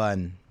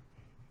laban.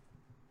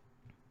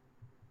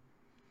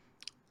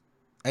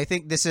 I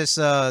think this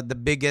is the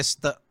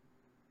biggest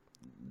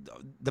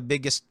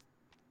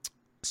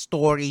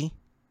story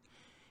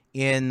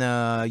in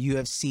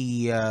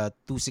UFC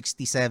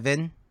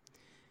 267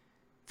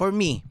 for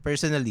me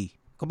personally.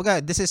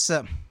 Kumbaga, this is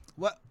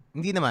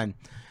hindi naman.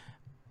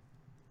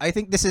 I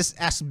think this is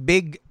as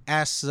big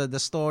as the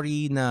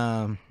story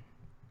na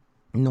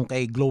nung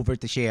kay Glover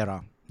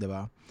Teixeira, 'di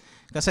ba?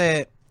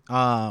 Kasi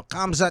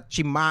Khamzat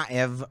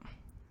Chimaev,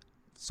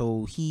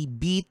 so he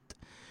beat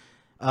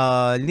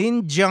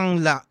Li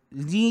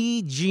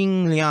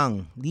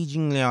Jingliang.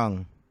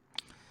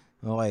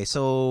 Okay,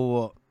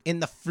 so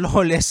in a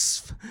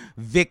flawless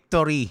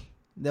victory,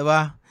 'di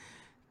ba?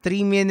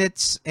 3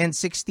 minutes and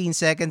 16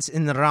 seconds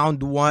in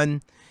round 1.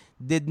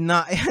 Did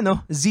not,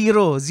 0-0.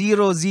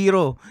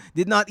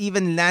 Did not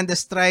even land a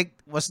strike.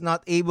 Was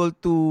not able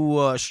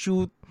to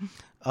shoot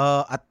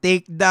a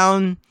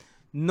takedown.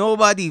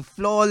 Nobody.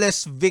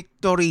 Flawless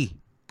victory.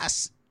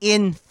 As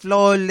in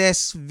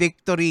flawless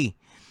victory.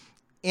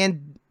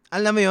 And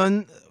alam mo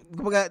yun,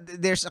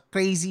 there's a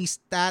crazy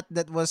stat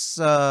that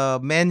was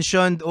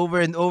mentioned over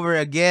and over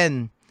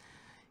again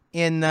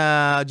in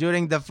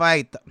during the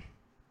fight.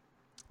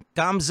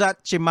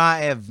 Khamzat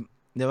Chimaev,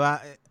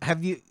 diba?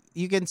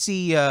 You can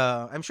see,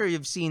 I'm sure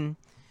you've seen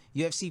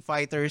UFC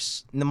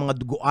fighters na mga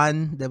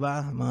duguan,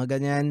 diba? Mga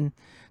ganyan.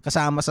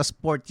 Kasama sa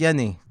sport yan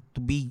eh.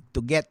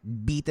 To get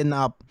beaten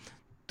up,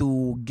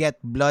 to get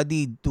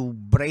bloodied, to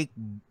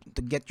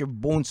get your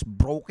bones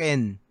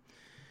broken.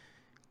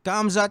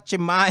 Khamzat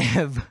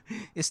Chimaev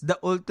is the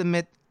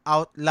ultimate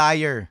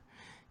outlier.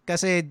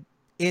 Kasi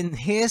in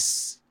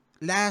his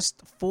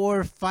last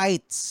 4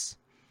 fights,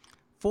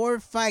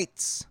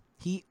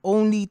 he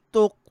only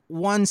took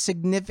 1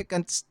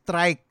 significant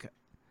strike.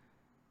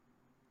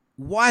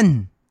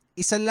 1.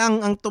 Isa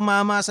lang ang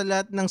tumama sa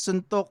lahat ng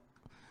suntok.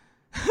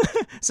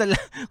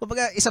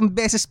 Kumbaga, isang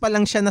beses pa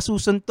lang siya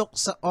nasusuntok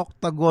sa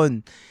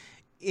octagon.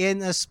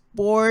 In a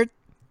sport,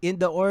 in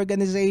the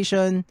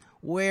organization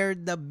where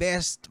the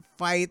best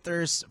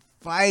fighters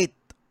fight.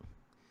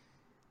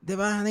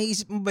 Diba?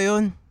 Naisip mo ba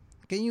yun?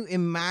 Can you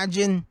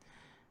imagine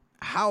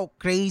how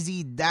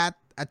crazy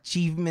that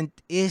achievement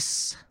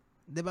is?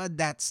 Diba?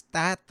 That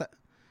stat.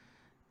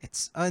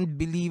 It's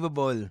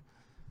unbelievable.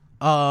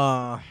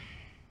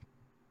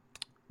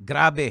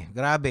 Grabe.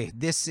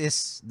 This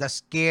is the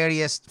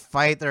scariest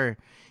fighter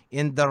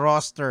in the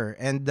roster.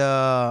 And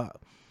I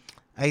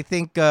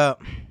think pwede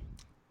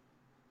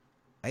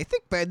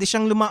na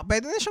siyang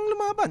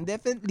lumaban.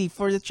 Definitely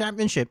for the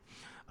championship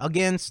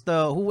against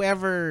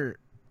whoever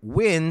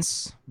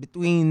wins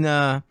between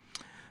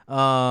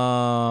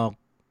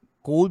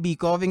Colby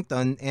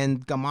Covington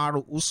and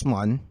Kamaru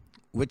Usman,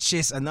 which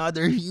is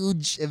another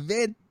huge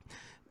event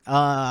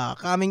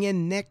coming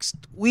in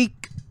next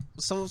week.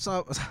 So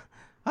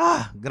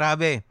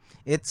grabe.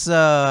 It's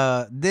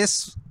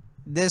this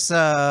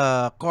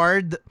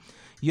card,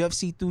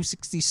 UFC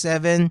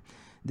 267.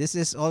 This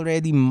is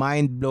already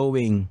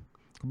mind-blowing.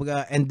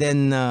 And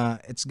then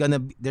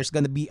there's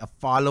gonna be a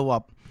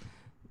follow-up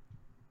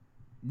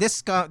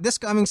this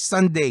coming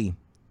Sunday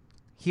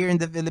here in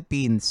the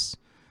Philippines.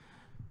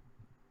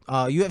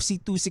 UFC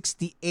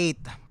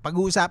 268.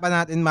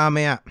 Pag-uusapan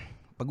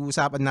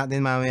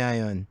natin mamaya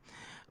 'yon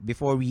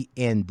before we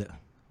end.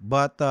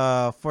 But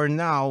for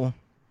now,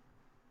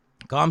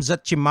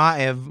 Khamzat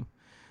Chimaev,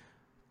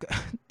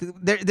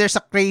 there's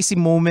a crazy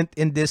moment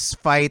in this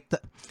fight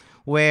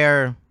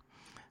where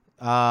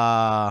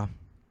uh,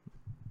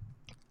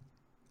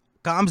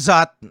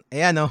 Khamzat,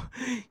 ayan oh,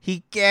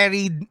 he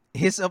carried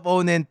his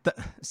opponent,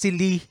 si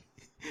Lee,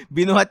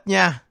 binuhat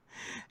niya.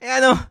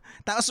 Ayan oh,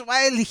 tapos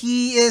while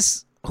he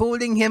is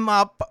holding him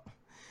up,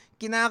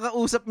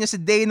 kinakausap niya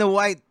si Dana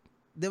White,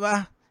 'di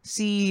ba?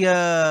 Si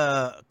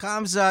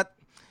Khamzat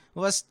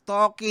was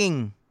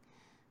talking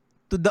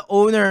to the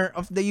owner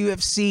of the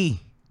UFC,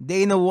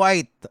 Dana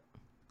White,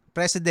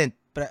 president.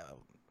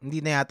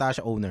 Hindi na yata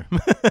siya owner.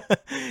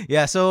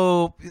 Yeah,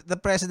 so the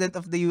president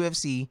of the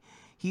UFC,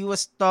 he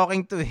was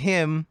talking to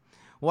him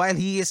while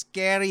he is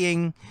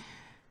carrying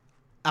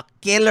a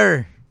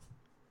killer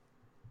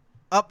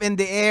up in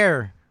the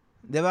air,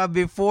 'di ba?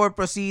 Before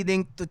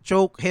proceeding to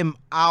choke him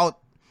out,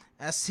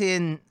 as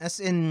in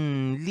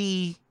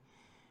Lee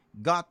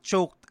got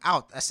choked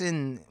out, as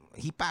in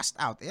he passed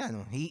out.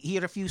 Ayan,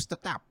 he refused to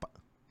tap.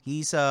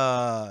 He's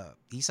a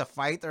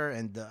fighter,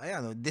 and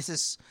ayan, this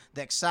is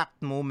the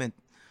exact moment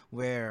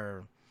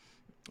where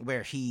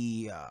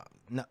he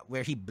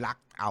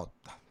blacked out,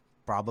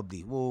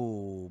 probably.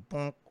 Whoa,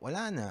 punk,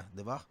 wala na,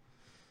 'di ba?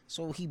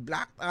 So he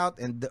blacked out,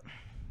 and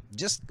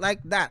just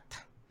like that,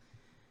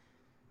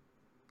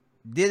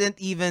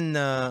 didn't even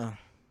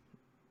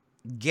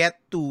get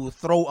to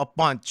throw a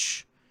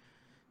punch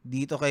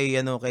dito kay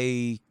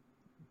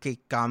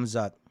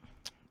Khamzat.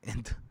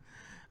 And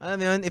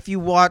alam mo yun, if you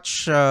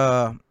watch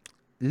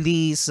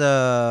Lee's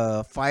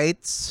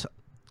fights,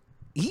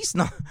 he's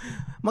not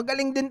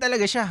magaling din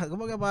talaga siya.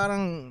 Kumbaga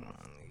parang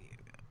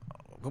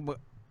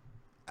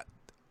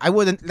I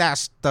wouldn't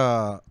last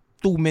 2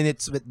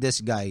 minutes with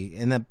this guy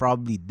and I'm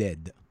probably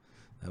dead.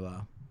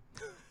 Diba?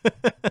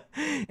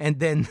 And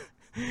then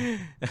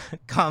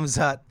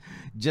Khamzat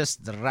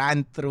just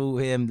ran through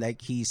him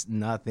like he's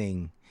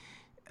nothing.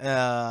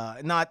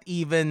 Not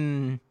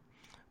even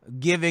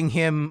giving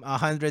him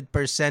 100%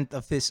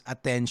 of his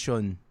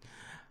attention.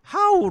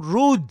 How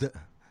rude!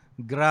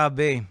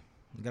 Grabe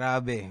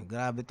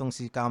tong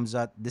si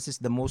Khamzat. This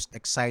is the most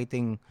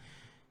exciting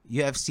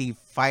UFC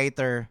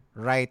fighter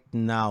right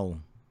now.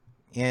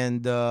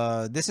 And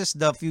this is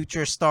the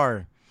future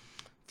star.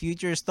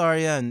 Future star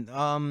yan.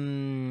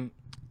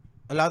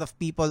 A lot of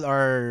people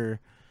are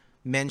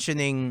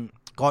mentioning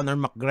Conor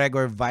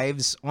McGregor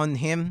vibes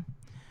on him.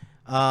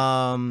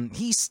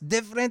 He's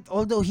different,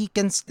 although he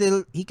can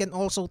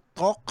also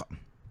talk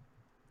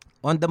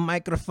on the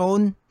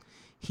microphone.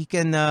 He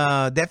can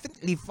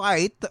definitely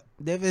fight,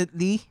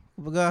 definitely.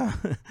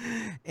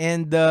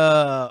 And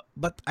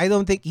but I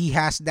don't think he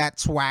has that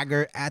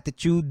swagger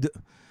attitude.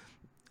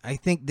 I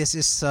think this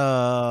is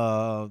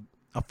a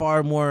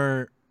far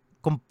more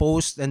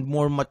composed and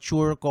more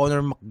mature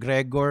Conor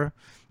McGregor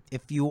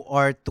if you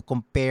are to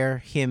compare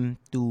him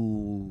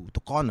to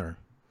Conor.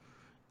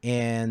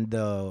 And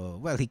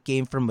well, he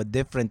came from a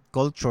different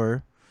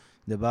culture,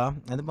 'di ba?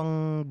 Ano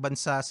bang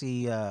bansa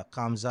si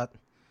Khamzat?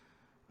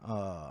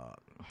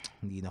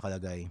 Hindi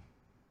nakalagay.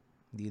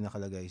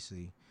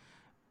 Si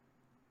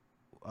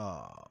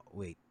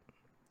wait.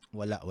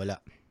 Wala.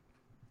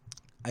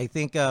 I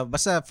think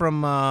basta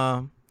from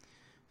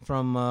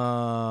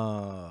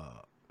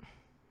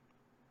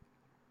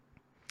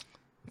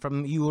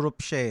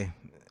Europe siya.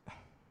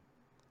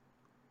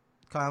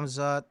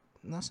 Khamzat,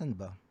 nasan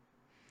ba?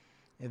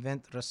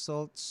 Event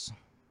results.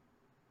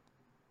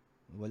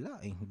 Wala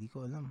hindi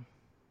ko alam.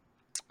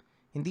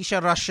 Hindi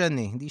siya Russian.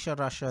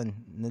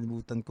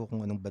 Nalimutan ko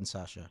kung anong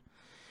bansa siya.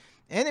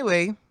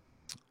 Anyway,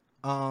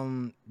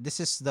 this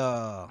is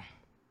the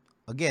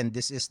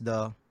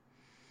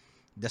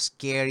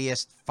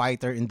scariest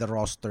fighter in the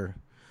roster.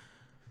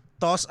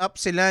 Toss up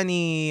sila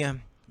ni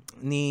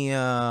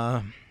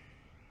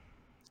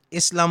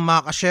Islam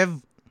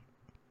Makhachev,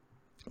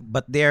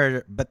 but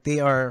they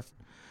are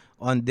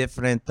on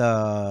different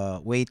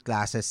weight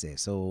classes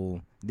so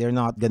they're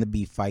not gonna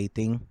be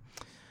fighting.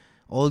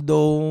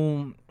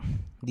 Although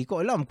di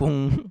ko alam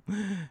kung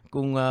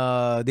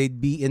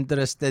they'd be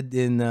interested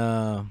in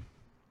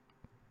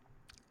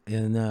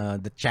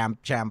the champ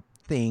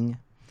thing,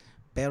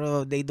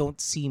 pero they don't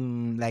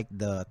seem like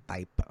the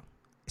type,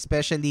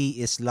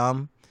 especially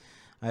Islam.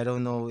 I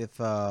don't know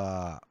if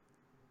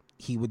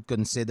he would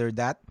consider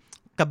that.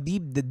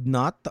 Khabib did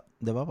not,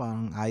 'di ba?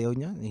 Parang ayaw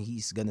niya.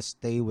 He's gonna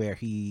stay where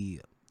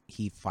he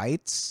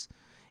fights,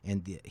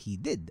 and he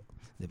did,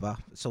 'di ba?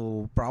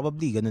 So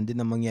probably ganun din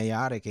ang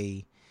mangyayari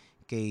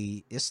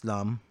kay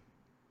Islam.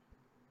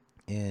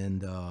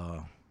 And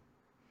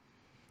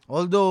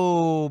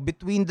although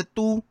between the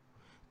two,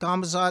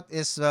 Khamzat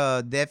is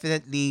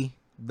definitely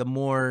the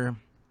more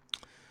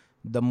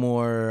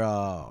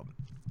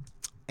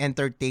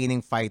entertaining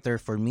fighter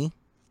for me.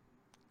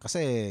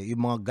 Kasi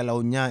yung mga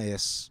galaw niya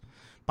is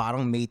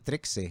parang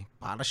Matrix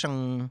Para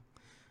siyang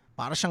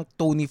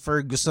Tony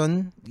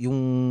Ferguson, yung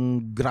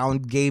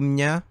ground game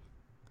niya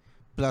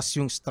plus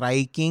yung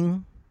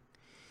striking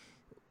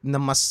na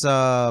mas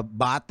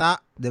bata,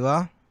 'di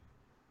ba?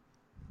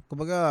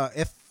 Kumbaga,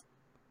 if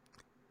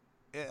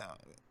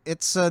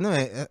it's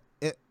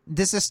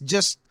this is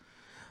just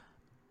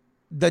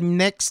the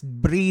next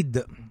breed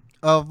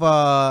of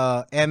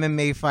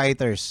MMA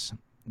fighters.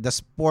 The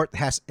sport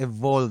has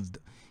evolved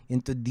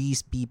into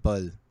these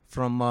people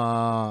from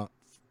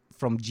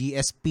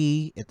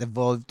GSP. It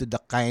evolved to the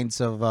kinds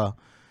of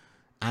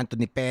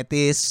Anthony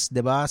Pettis, 'di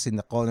ba?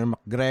 Sina Conor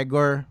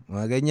McGregor,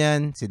 mga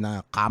ganyan,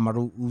 sina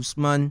Kamaru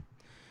Usman.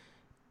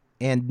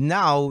 And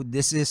now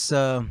this is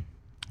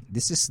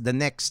the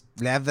next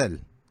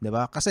level, 'di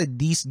ba? Kasi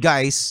these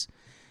guys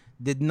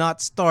did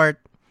not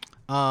start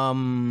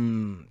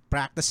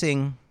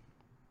practicing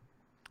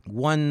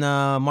one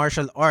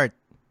martial art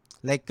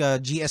like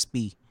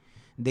GSP.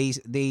 They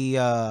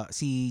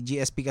si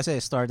GSP kasi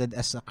started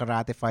as a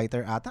karate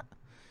fighter ata,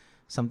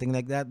 something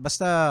like that.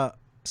 Basta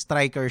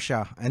striker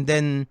siya, and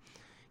then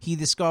he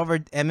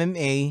discovered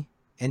MMA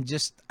and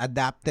just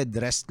adapted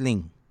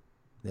wrestling,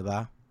 'di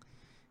ba?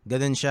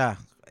 Ganun siya.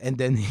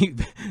 And then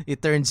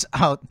it turns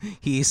out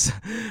he's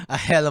a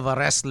hell of a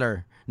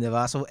wrestler, 'di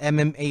ba? So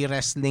MMA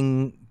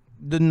wrestling,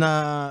 dun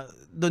na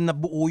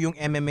buo yung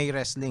MMA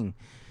wrestling.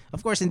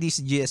 Of course hindi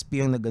si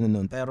GSP yung nagano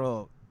noon,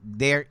 pero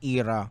their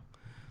era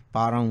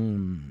parang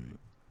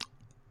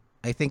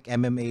I think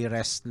MMA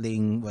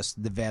wrestling was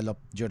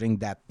developed during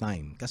that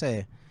time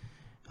kasi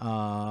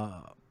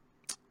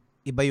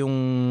iba yung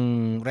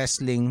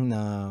wrestling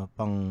na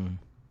pang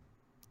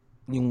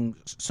yung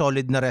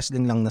solid na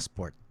wrestling lang na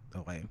sport.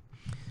 Okay.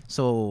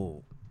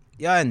 So,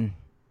 yan.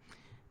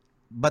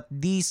 But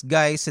these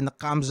guys in the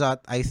Kamzat,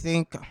 I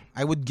think,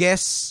 I would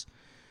guess,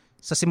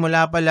 sa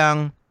simula pa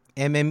lang,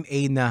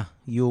 MMA na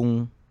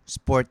yung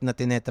sport na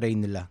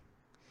tinetrain nila.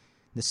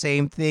 The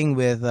same thing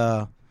with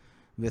the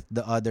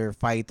other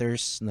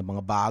fighters na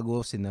mga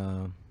bago,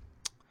 sino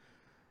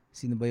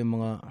ba yung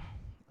mga,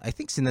 I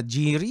think sina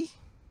Jiri,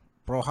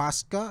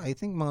 Prohaska, I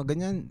think mga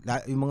ganyan,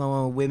 yung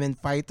mga women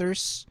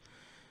fighters,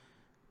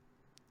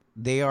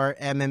 they are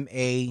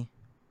MMA.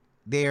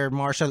 Their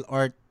martial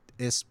art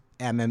is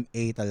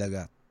MMA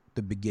talaga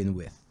to begin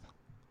with.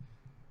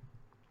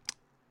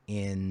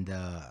 And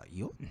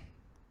yun.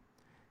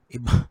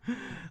 Iba.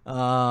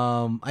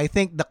 I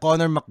think the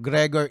Conor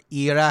McGregor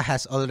era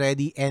has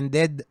already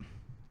ended.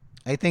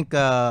 I think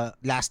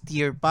last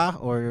year pa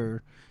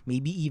or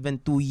maybe even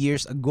 2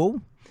 years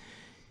ago.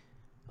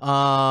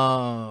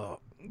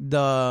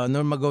 The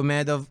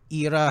Nurmagomedov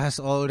era has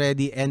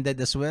already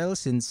ended as well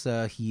since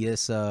he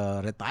is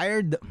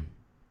retired.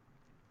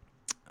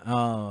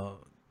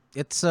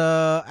 It's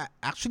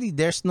actually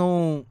there's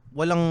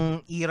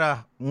walang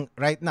era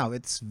right now.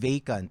 It's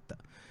vacant.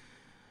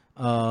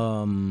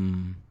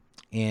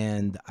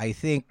 And I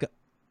think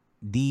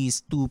these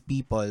two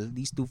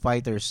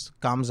fighters,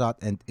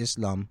 Kamzat and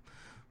Islam,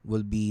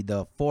 will be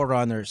the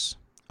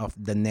forerunners of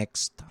the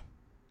next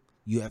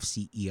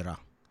UFC era,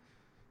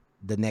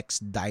 the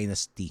next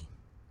dynasty.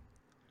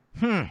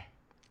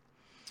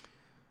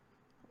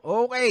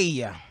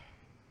 Okay.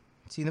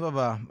 Sino pa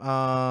ba?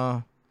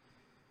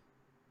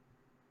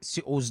 Si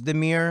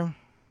Ozdemir,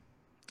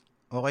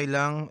 okay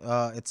lang.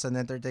 It's an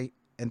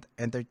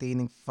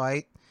entertaining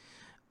fight.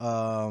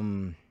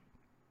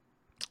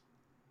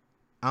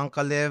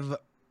 Ankalev,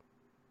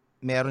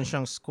 meron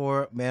siyang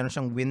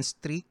win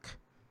streak.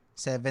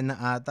 7 na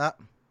ata.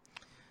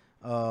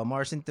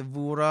 Marcin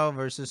Tavura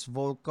versus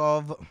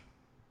Volkov.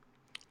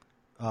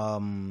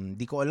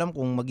 Di ko alam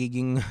kung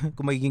magiging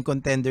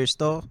contenders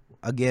to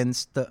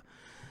against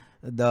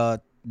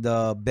the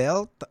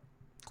belt.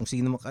 Kung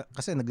sino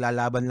kasi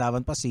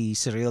naglalaban-laban pa si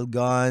Cyril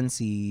Gane,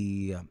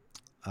 si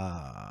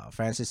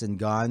Francis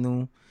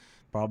Ngannou,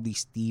 probably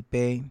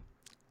Stipe.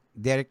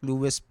 Derek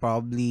Lewis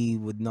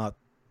probably would not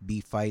be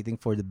fighting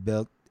for the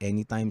belt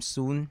anytime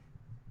soon.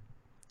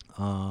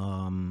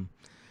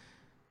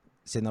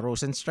 Sina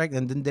Rosenstrike,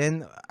 and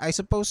then I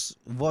suppose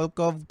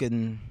Volkov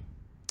can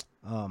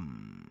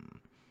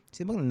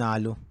sino bang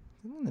nanalo?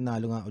 Sino bang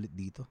nanalo nga ulit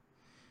dito?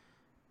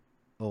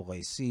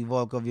 Okay, si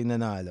Volkov yung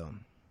nanalo.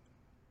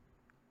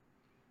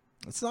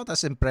 It's not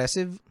as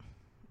impressive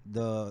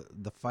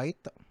the fight,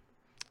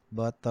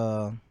 but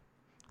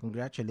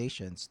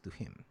congratulations to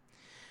him.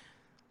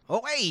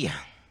 Okay,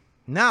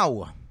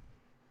 now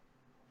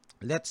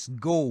let's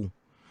go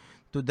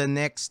to the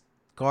next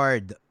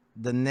card.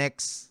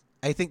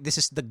 I think this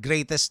is the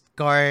greatest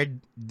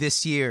card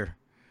this year.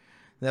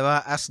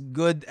 Diba? As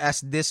good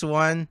as this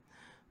one,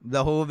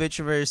 Blachowicz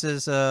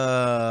versus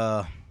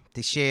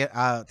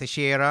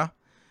Teixeira.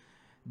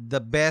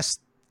 The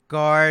best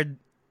card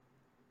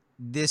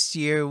this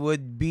year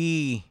would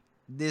be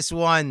this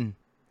one.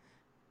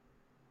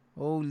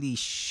 Holy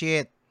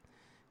shit.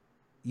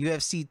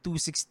 UFC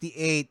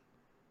 268.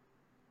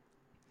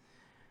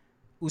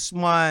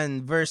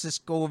 Usman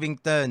versus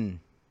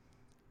Covington.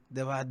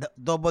 Diba?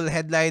 Double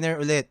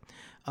headliner ulit.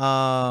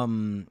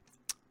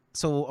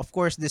 So, of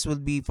course, this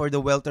will be for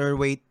the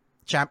welterweight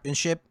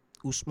championship.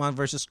 Usman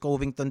versus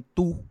Covington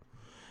 2.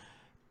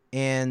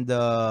 And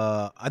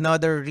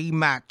another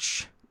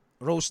rematch.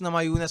 Rose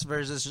Namajunas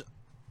versus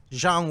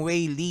Zhang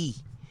Wei Li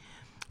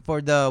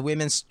for the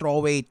women's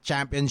strawweight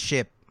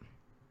championship.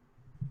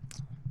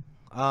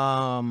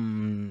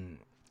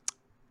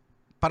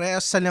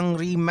 Parehas silang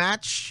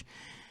rematch.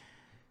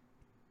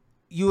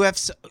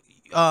 UFC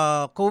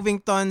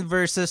Covington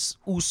versus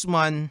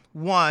Usman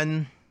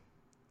won.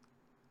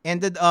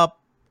 Ended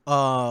up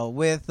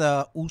with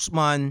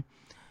Usman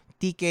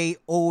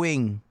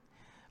TKOing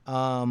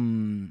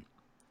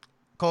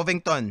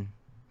Covington.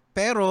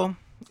 Pero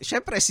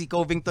syempre si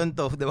Covington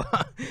to, 'di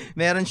ba?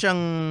 Meron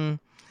siyang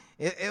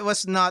it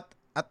was not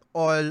at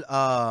all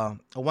a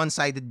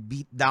one-sided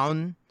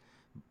beatdown.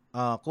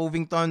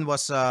 Covington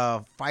was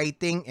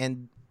fighting,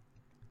 and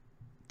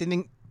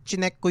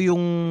chinek ko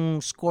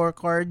yung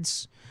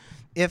scorecards.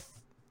 If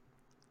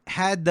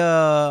had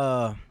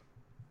the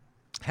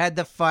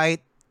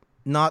fight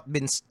not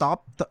been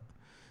stopped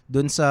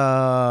dun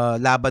sa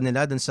laban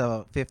nila, dun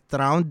sa 5th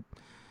round,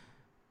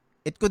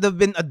 it could have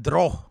been a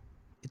draw.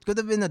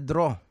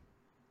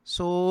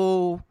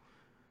 So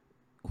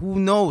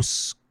who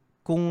knows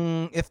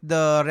kung if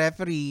the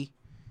referee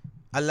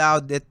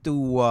allowed it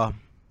to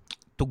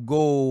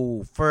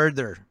go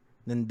further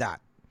than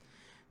that.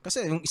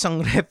 Kasi yung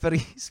isang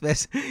referee,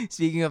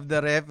 speaking of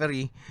the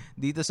referee,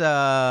 dito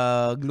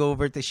sa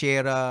Glover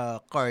Teixeira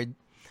card,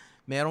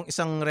 merong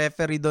isang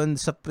referee doon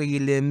sa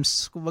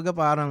prelims. Kumbaga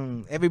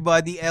parang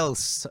everybody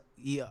else,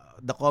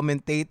 the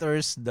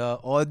commentators, the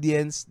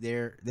audience,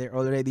 they're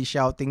already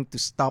shouting to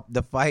stop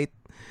the fight.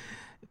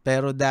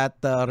 Pero that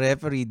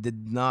referee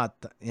did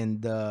not,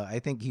 and I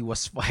think he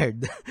was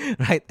fired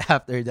right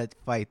after that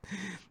fight.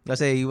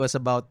 Kasi he was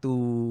about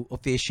to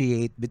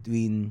officiate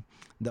between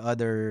the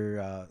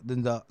other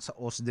dun sa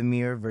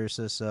Ozdemir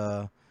versus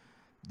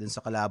dun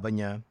sa kalaban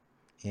niya,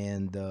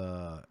 and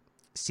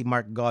si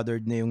Mark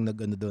Goddard na yung nag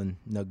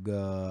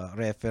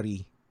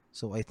referee.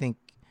 So I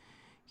think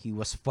he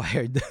was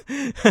fired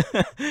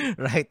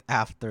right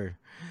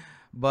after.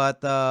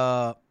 But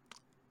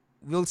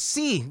we'll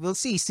see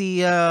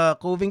si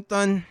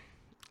Covington.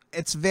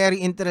 It's very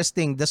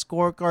interesting. The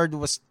scorecard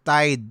was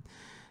tied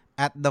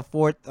at the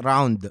 4th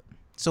round.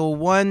 So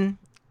one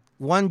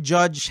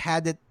judge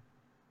had it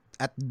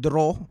at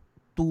draw,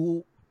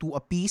 two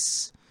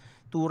apiece,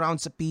 2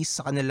 rounds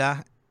apiece sa kanila.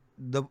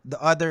 The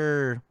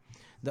other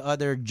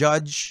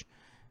judge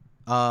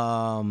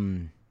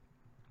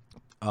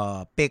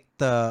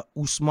picked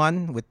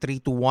Usman with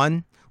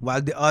 3-1,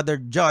 while the other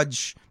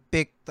judge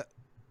picked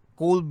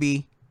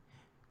Colby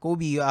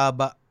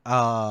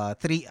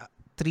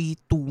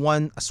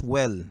 3-1 as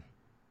well.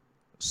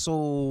 So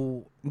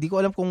hindi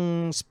ko alam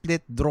kung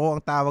split draw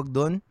ang tawag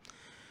doon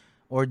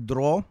or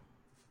draw.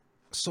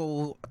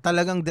 So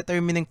talagang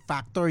determining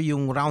factor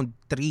yung round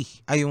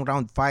 3 ay yung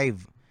round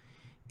 5,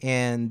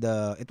 and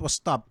it was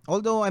stopped.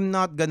 Although I'm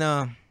not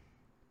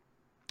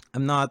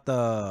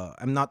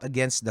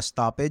against the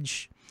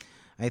stoppage.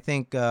 I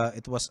think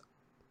it was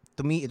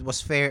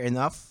fair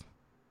enough.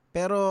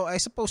 Pero I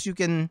suppose you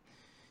can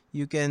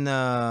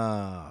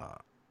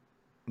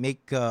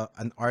make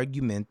an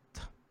argument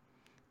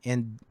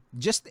and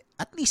just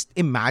at least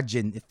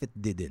imagine if it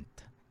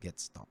didn't get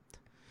stopped.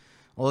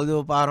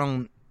 Although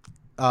parang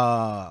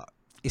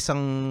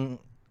isang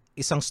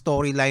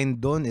storyline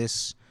doon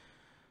is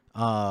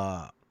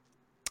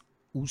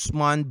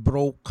Usman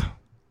broke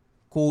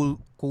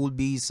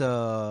Colby's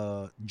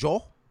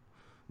jaw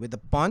with a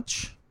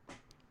punch.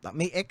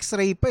 May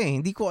x-ray pa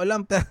eh. Hindi ko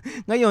alam.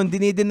 Ngayon,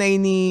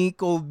 dinideny ni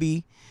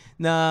Colby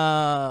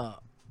na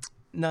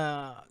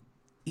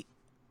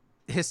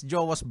his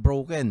jaw was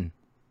broken.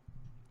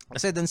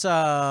 Kasi dun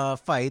sa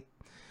fight,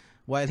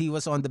 while he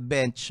was on the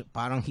bench,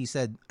 parang he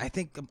said, I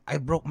think I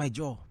broke my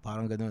jaw.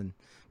 Parang ganun.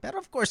 Pero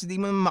of course, hindi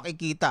mo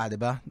makikita,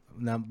 di ba?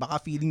 Na baka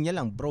feeling niya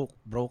lang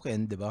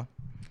broken, di ba?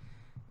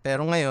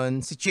 Pero ngayon,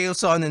 si Chael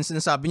Sonnen,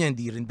 sinasabi niya,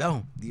 hindi rin daw.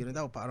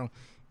 Parang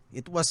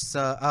it was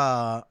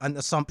an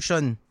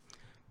assumption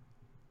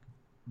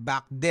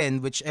back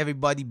then which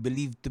everybody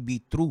believed to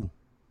be true.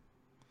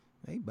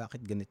 Ay,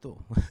 bakit ganito?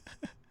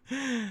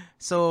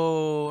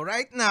 So,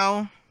 right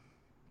now,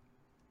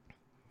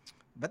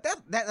 but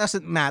that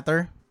doesn't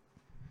matter.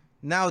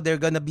 Now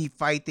they're gonna be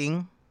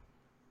fighting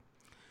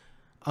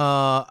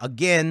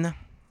again.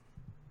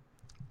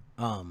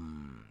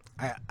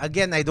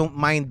 I don't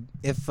mind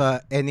if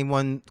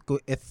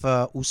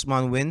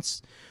Usman wins,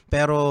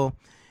 pero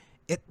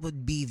it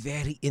would be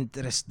very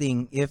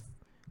interesting if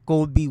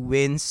Colby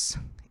wins,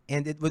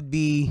 and it would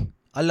be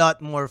a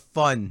lot more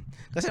fun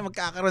kasi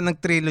magkakaroon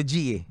ng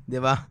trilogy eh, 'di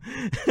ba?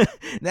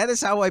 That is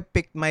how I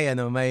picked my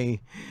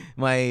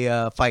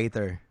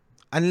fighter.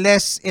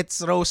 Unless it's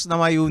Rose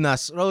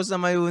Namajunas. Rose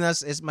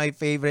Namajunas is my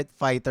favorite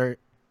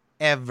fighter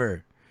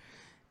ever.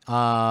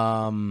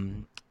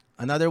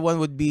 Another one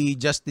would be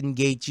Justin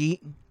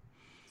Gaethje.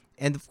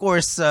 And of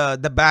course,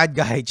 the bad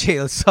guy,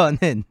 Chael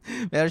Sonnen.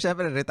 Pero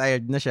syempre,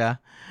 retired na siya.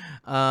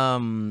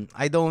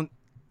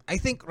 I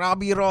think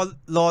Robbie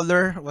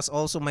Lawler was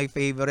also my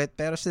favorite.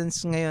 Pero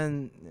since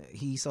ngayon,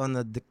 he's on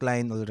a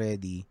decline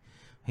already.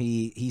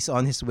 He's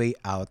on his way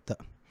out.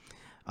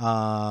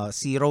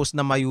 Si Rose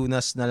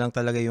Namajunas na lang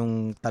talaga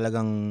yung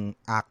talagang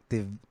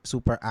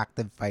super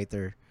active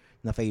fighter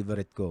na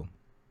favorite ko.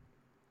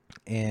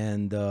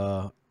 And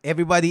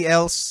everybody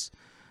else,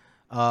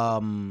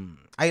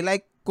 I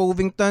like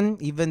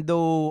Covington, even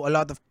though a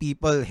lot of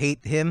people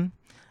hate him.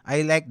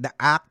 I like the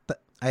act.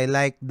 I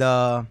like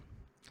the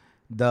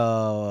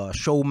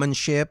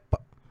showmanship.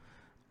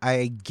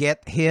 I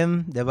get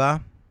him, 'di ba?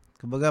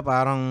 Kumbaga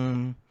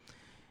parang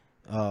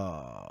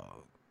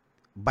uh,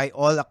 by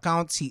all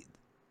accounts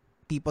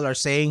people are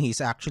saying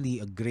he's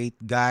actually a great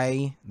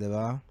guy, 'di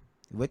ba?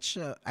 Which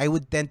I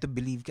would tend to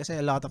believe kasi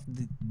a lot of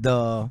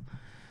the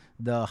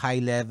high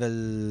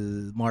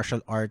level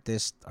martial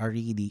artists are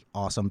really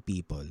awesome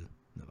people,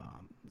 'di ba?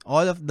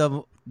 All of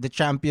the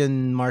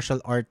champion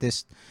martial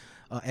artists,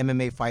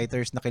 MMA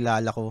fighters na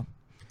kilala ko,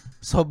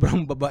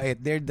 sobrang babait.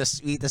 They're the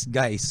sweetest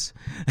guys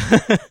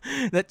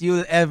that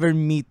you'll ever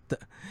meet.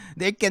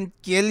 They can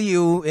kill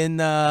you in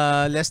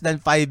less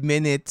than 5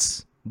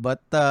 minutes,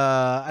 but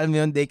alam mo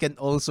yun, they can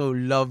also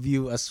love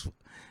you as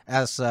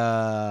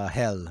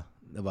hell,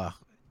 diba?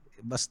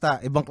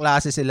 Basta ibang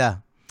klase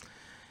sila.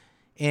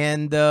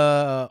 And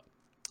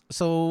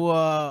so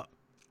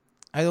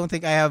I don't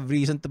think I have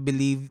reason to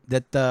believe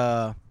that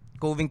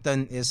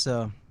Covington is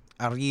a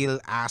real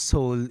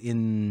asshole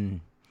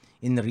in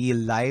real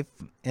life.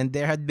 And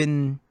there had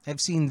been, I've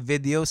seen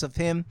videos of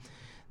him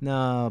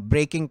na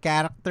breaking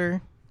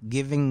character,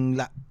 giving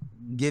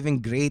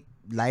great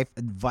life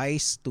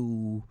advice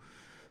to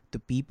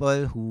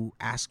people who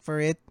ask for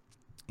it.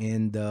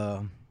 And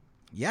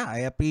yeah,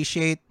 I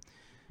appreciate,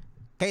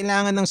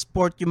 kailangan ng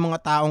sport yung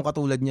mga taong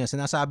katulad niya.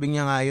 Sinasabi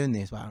niya nga yun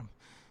eh. Parang,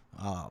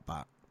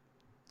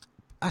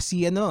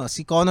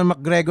 si Conor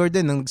McGregor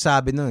din ang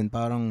nagsabi nun.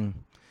 Parang,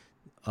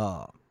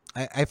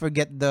 I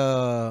forget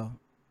the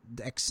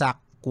exact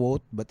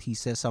quote, but he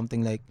says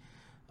something like,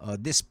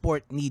 this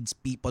sport needs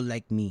people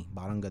like me.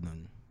 Parang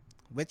ganun.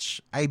 Which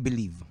I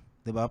believe.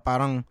 Diba?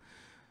 Parang,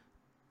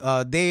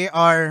 they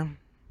are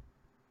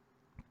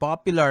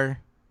popular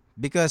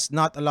because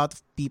not a lot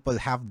of people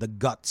have the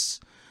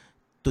guts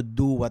to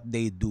do what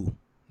they do.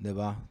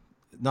 Diba?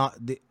 Not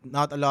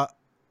a lot.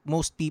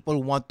 Most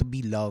people want to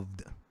be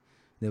loved.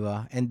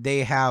 Diba? And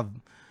they have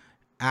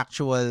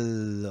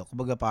actual,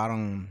 kumbaga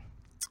parang,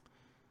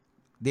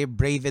 they're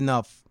brave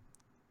enough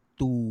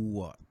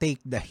to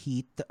take the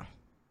heat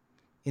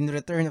in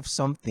return of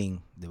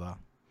something, di ba?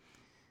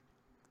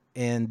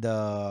 And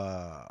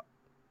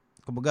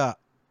kumbaga,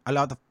 a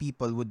lot of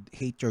people would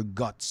hate your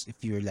guts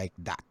if you're like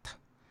that.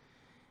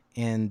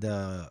 And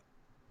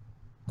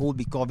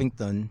Colby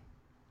Covington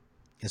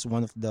is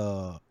one of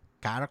the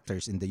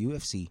characters in the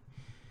UFC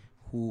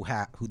who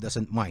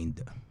doesn't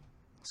mind.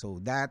 So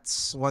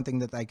that's one thing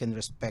that I can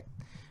respect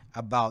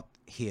about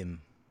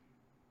him.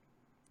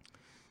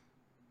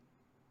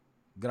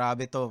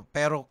 Grabe to.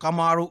 Pero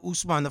Kamaru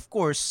Usman, of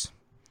course,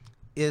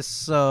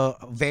 is a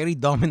very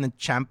dominant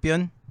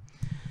champion.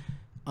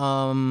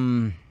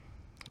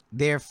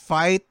 Their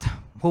fight,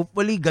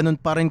 hopefully,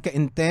 ganun pa rin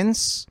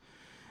ka-intense.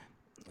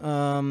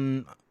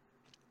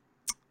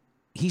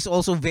 He's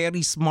also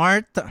very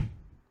smart.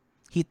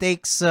 He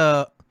takes,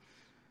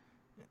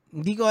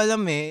 hindi ko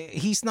alam eh,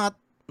 he's not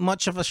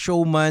much of a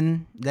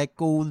showman like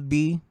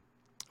Colby,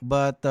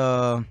 but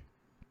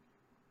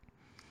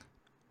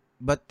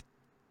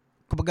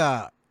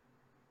kumbaga,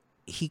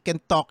 he can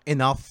talk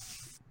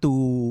enough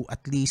to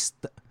at least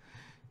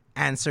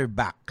answer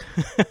back.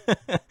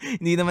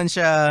 Hindi naman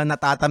siya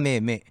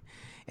natatameme.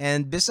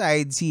 And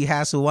besides, he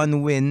has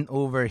one win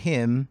over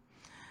him.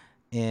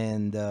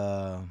 And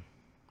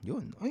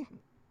yun. Ay,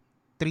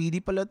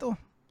 3D pala to.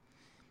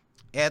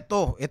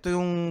 Ito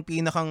yung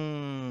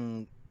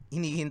pinakang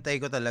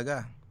hinihintay ko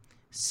talaga.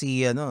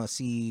 Si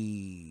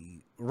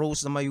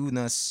Rose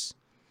Namajunas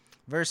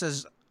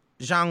versus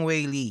Zhang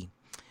Weili.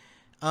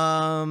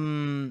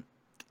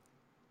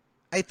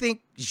 I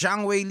think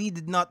Zhang Weili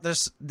did not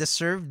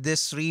deserve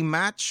this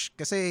rematch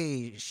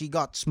kasi she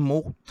got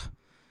smoked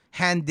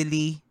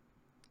handily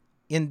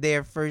in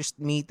their first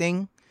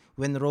meeting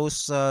when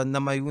Rose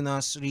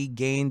Namajunas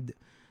regained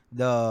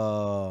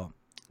the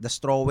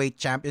strawweight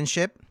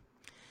championship.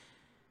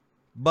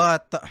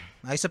 But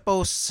I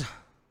suppose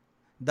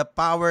the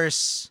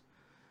powers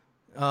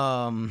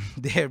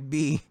there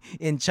be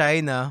in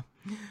China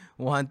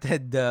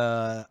wanted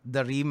the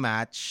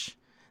rematch,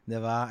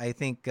 diba? I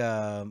think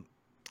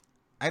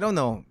I don't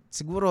know.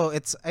 Siguro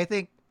I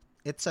think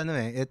it's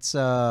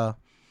a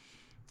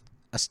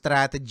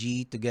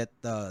strategy to get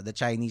the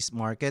Chinese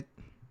market.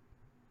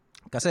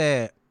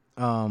 Kasi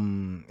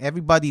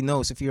everybody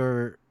knows, if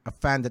you're a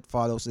fan that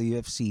follows the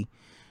UFC,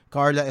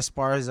 Carla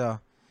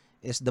Esparza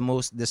is the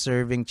most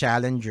deserving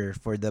challenger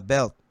for the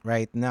belt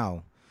right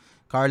now.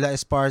 Carla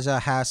Esparza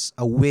has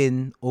a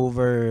win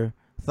over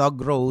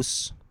Thug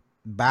Rose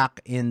back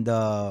in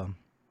dun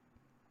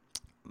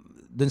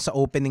sa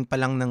opening pa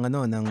lang ng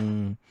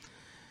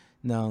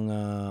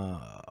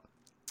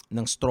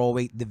ng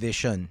strawweight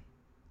division.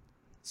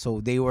 So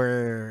they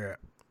were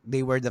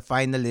the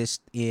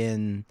finalist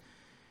in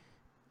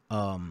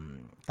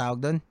tawag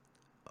doon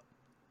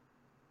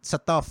sa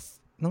TUF.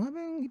 Ano nga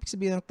ba yung ibig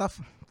sabihin ng TUF?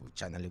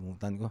 Pucha,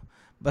 nalimutan ko.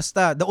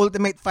 Basta, The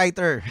Ultimate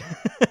Fighter.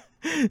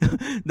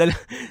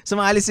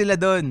 Sumali sila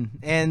doon.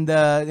 And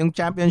yung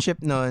championship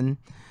nun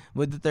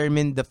would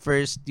determine the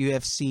first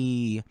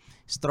UFC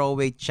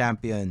strawweight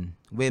champion,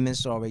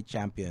 women's strawweight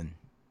champion.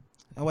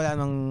 Wala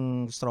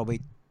nang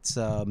strawweight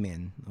sa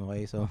men.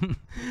 Okay, so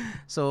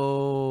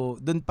so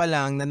dun pa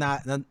lang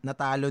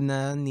natalo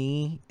na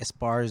ni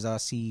Esparza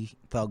si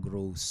Thug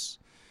Rose.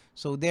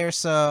 So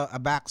there's a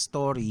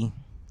backstory.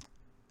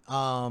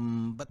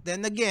 But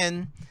then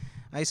again,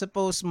 I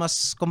suppose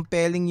mas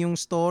compelling yung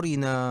story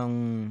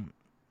ng,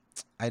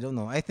 I don't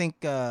know. I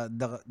think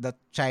the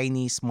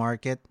Chinese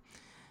market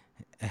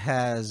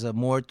has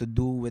more to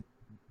do with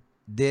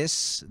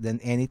this than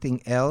anything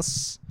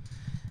else.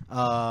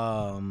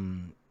 I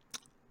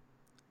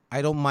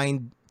don't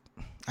mind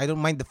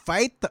the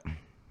fight.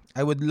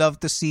 I would love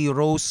to see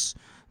Rose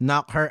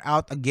knock her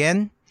out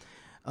again.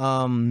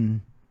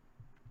 Zhang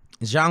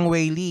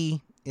Weili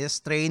is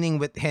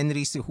training with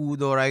Henry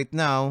Cejudo right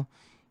now.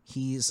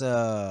 He's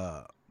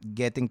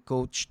getting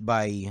coached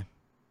by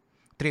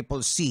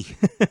Triple C.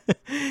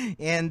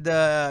 And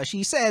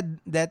she said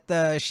that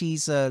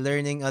she's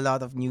learning a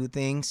lot of new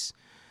things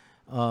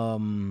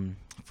from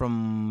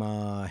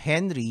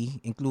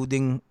Henry,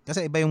 including,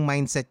 kasi iba yung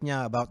mindset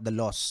niya about the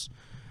loss.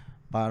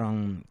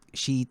 Parang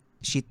she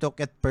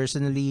took it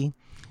personally.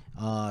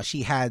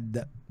 She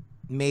had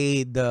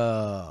made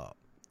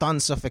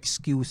tons of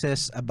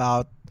excuses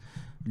about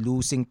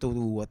losing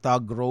to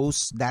Thug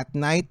Rose that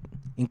night,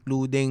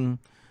 including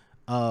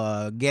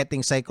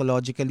getting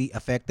psychologically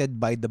affected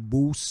by the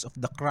boos of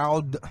the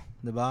crowd,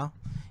 diba?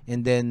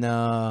 And then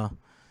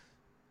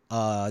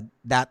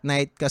that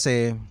night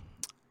kasi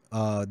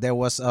there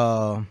was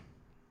an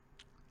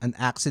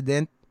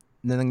accident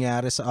na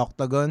nangyari sa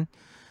Octagon,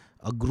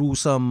 a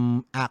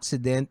gruesome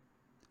accident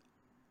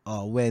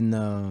when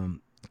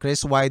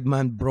Chris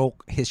Weidman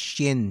broke his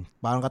shin,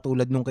 parang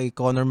katulad nung kay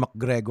Conor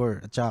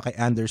McGregor at saka kay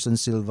Anderson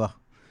Silva.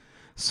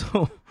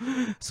 So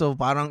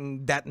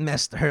parang that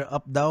messed her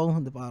up daw.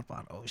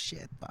 Parang oh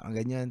shit, parang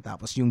ganyan.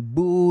 Tapos yung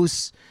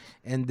booze,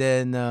 and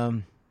then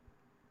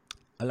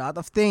a lot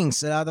of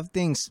things.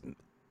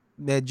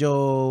 Medyo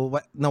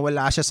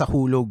nawala siya sa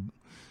hulog.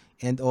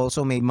 And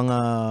also may mga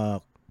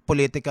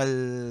political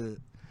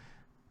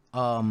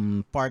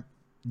part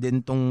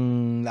din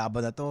tong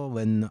laban na to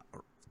when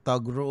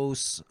Thug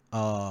Rose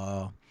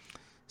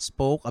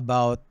spoke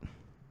about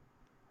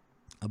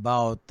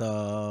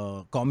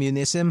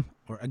communism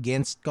or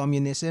against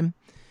communism,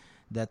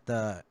 that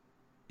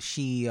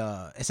she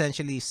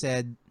essentially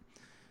said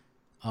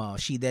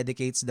she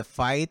dedicates the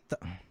fight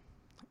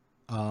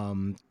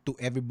to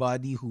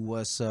everybody who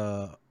was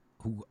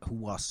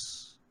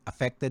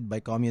affected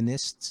by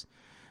communists,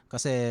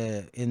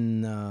 kasi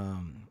in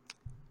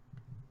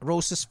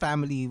Rose's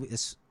family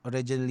is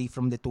originally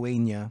from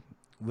Lithuania,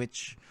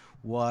 which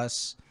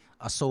was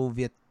a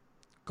Soviet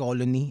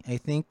colony, I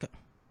think,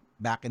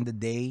 back in the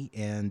day,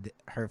 and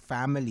her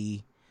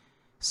family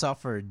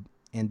suffered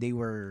and they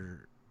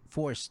were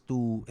forced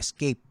to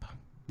escape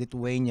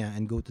Lithuania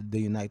and go to the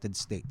United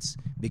States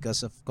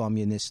because of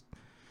communist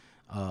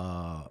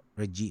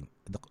regime,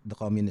 the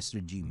communist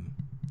regime.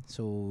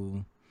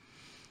 So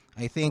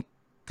I think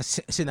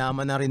kasi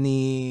sinama na rin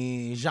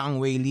ni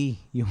Zhang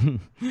Weili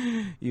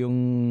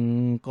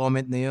yung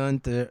comment na yun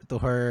to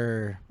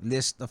her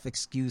list of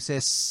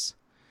excuses.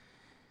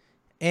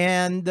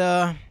 And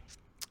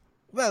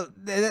well,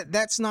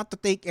 that's not to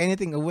take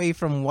anything away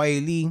from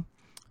Weili.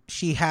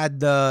 She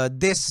had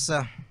this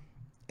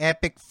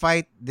epic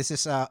fight. This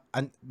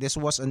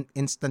was an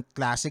instant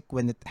classic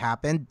when it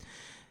happened.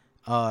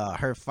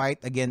 Her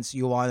fight against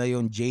Joanna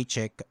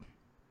Jędrzejczyk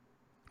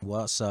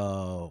was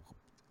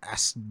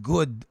as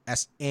good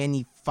as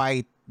any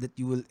fight that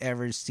you will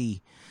ever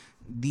see.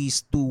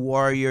 These two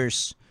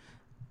warriors,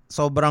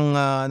 sobrang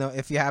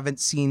if you haven't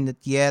seen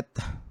it yet,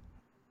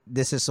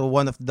 this is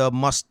one of the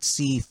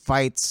must-see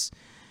fights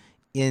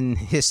in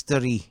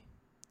history,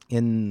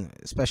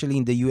 especially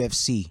in the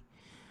UFC.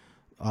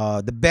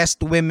 The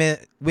best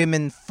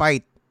women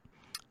fight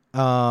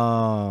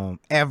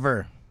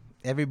ever.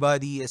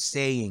 Everybody is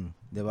saying,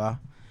 diba?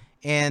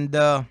 And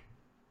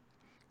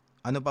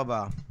ano pa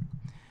ba?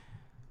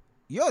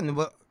 Yun,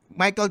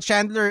 Michael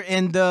Chandler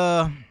and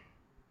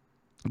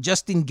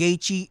Justin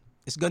Gaethje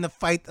is gonna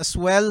fight as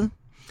well.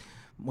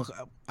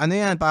 Ano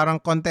yan, parang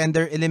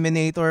contender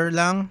eliminator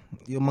lang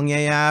yung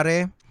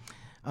mangyayari.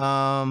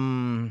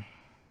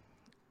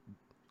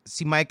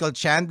 Si Michael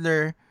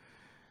Chandler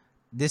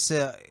is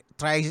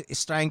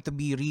trying to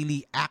be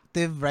really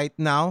active right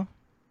now.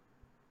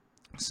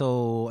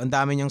 So, ang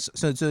dami niyang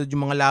sunod-sunod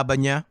yung mga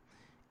laban niya.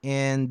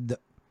 And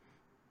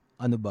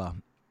ano ba?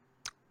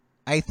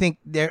 I think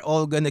they're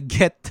all gonna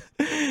get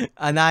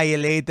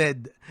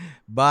annihilated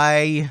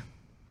by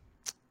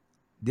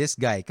this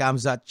guy,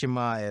 Khamzat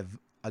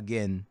Chimaev,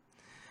 again.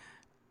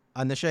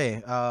 Ano siya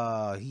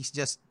he's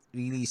just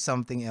really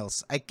something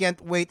else. I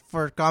can't wait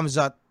for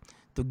Khamzat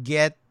to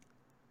get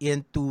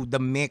into the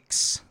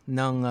mix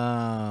ng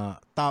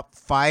top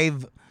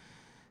 5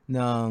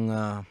 ng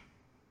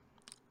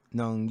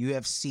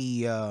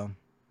UFC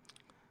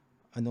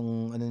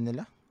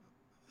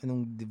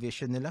anong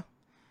division nila?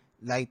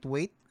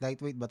 Lightweight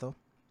ba to?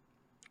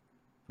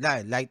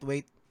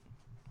 Lightweight.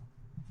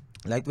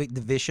 lightweight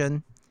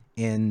division,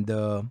 and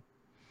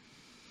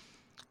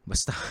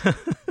basta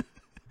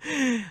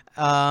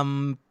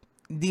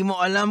hindi mo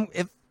alam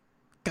if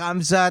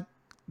Kamzat,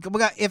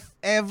 kumbaga, if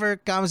ever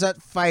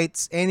Kamzat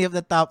fights any of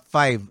the top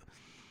 5,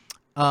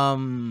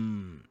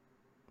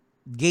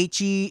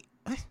 Gaethje,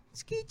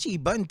 si Gaethje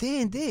ba?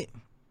 Hindi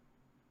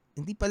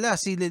pala,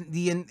 si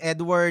Leon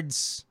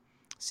Edwards,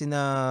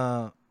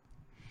 sina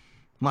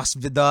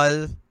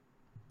Masvidal.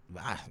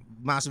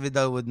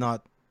 Masvidal would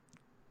not,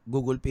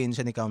 gugulpin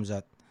siya ni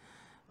Kamzat.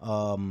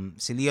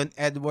 Si Leon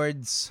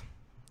Edwards,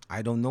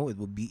 I don't know, it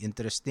would be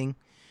interesting.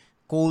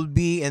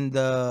 Colby and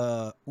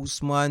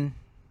Usman,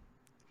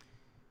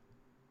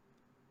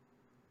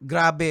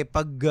 grabe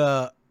pag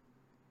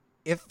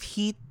if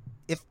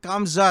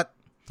Kamzat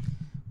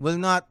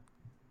will not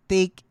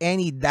take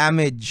any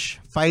damage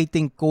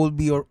fighting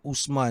Colby or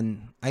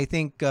Usman, I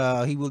think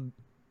I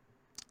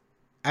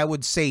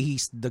would say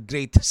he's the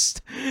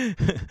greatest.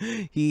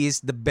 He is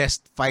the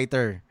best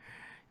fighter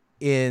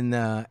in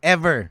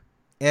ever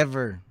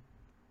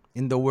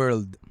in the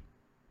world,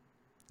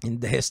 in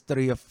the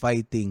history of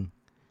fighting,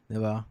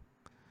 diba?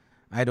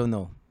 I don't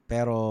know,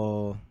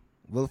 pero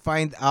we'll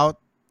find out.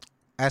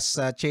 As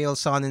Chael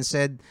Sonnen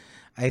said,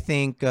 I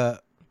think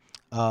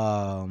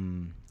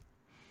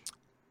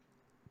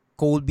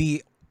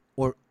Colby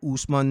or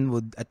Usman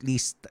would at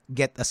least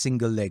get a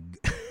single leg.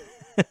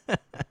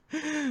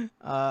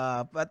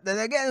 But then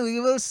again, we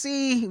will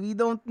see. We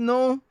don't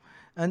know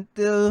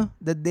until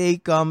the day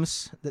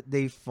comes that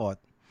they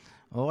fought.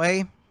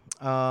 Okay?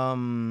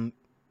 I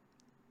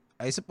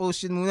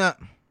suppose yun muna.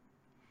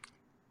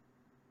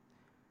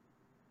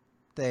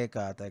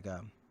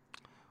 Teka.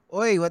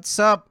 Oy, what's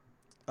up?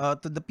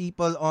 To the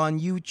people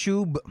on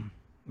YouTube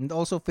and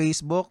also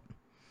Facebook.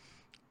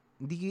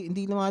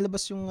 Hindi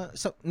lumalabas yung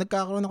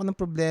nagkakaroon ako ng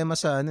problema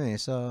sa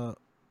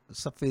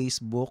sa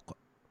Facebook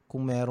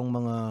kung merong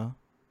mga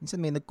minsan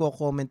may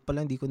nagko-comment pa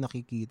lang, hindi ko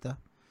nakikita.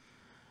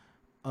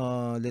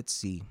 Let's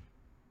see.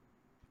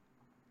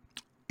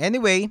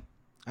 Anyway,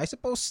 I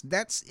suppose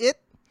that's it.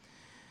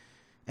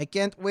 I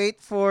can't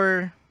wait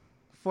for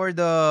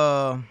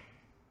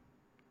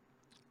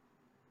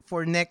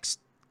next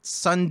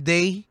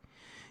Sunday,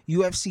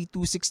 UFC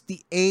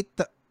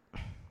 268.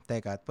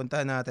 Teka,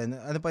 puntahan natin.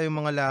 Ano pa yung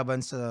mga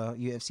laban sa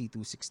UFC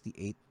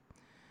 268?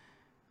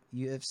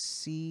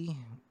 UFC...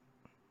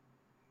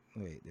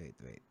 Wait.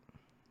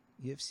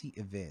 UFC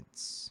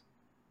events.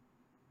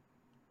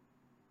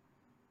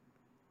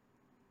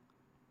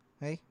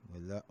 Ay,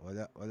 wala.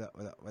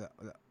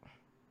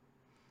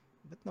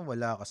 Ba't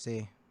nawala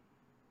kasi?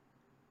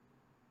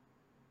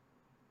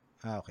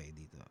 Okay,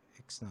 dito.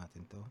 X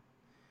natin to.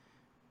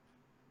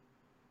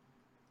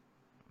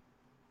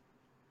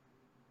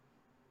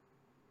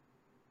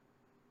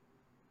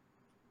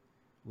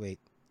 Wait.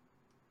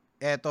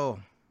 Eto.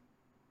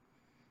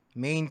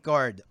 Main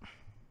card.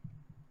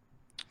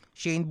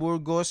 Shane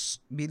Burgos,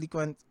 Billy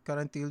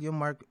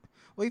Carantillo,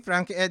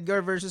 Frankie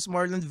Edgar versus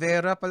Marlon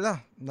Vera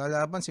pala.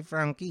 Nalaban si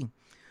Frankie.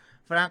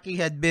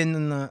 Frankie had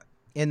been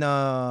in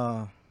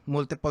a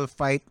multiple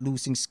fight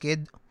losing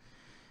skid.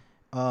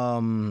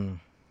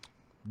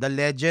 The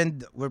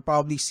legend, we're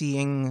probably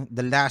seeing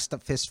the last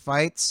of his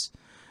fights.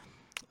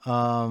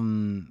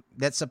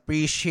 Let's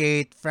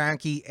appreciate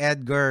Frankie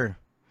Edgar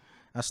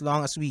as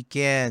long as we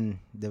can,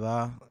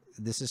 diba?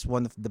 This is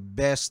one of the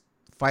best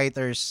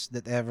fighters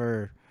that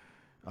ever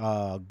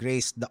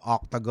graced the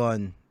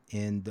octagon,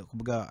 and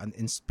kumbaga an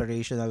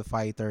inspirational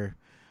fighter.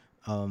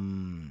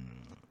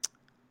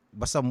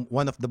 Basta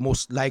one of the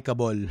most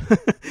likable.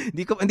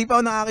 Hindi pa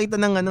ako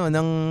nakakita ng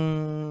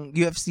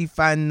UFC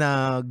fan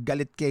na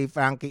galit kay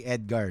Frankie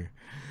Edgar.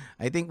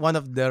 I think one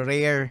of the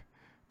rare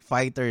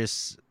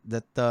fighters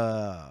that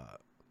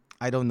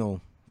I don't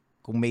know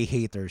kung may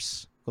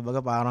haters.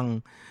 Kumbaga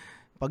parang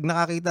pag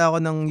nakakita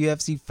ako ng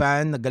UFC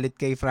fan na galit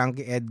kay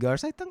Frankie Edgar,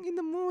 say,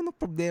 tangina mo, anong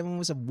problema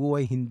mo sa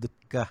buhay, hindot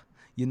ka.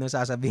 Yun ang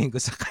sasabihin ko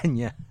sa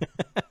kanya.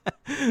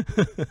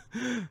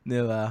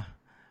 Diba?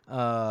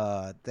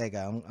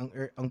 Teka,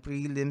 ang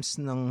prelims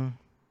ng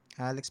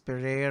Alex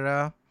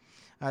Pereira,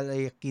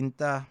 Alay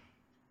Quinta.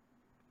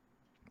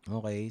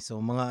 Okay, so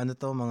mga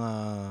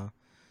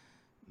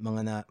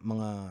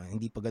mga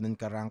hindi pa ganun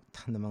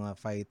ka-ranked na mga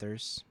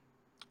fighters.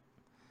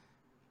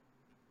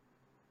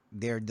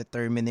 They're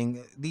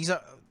determining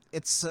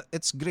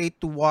it's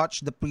great to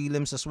watch the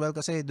prelims as well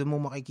kasi doon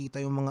mo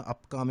makikita yung mga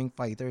upcoming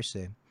fighters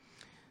eh.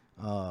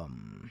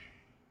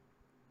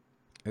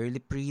 Early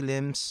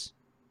prelims,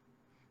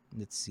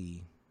 let's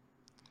see.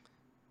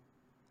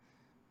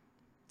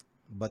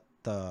 But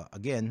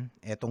again,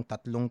 etong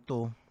tatlong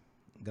to,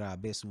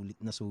 grabe, sulit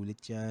na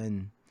sulit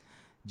yan.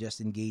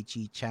 Justin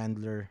Gaethje,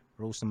 Chandler,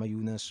 Rose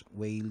Namajunas,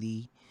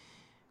 Weili,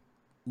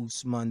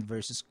 Usman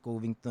versus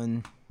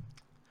Covington.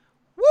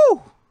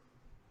 Woo!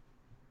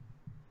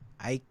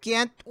 I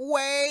can't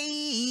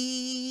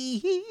wait.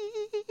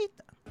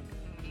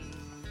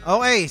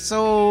 Okay,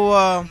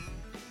 so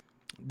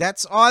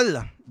that's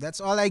all. That's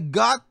all I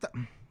got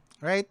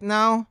right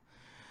now.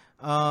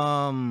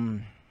 I'll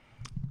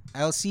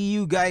see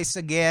you guys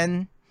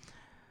again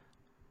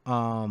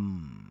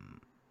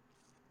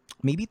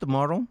maybe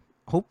tomorrow.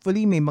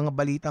 Hopefully may mga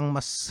balitang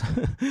mas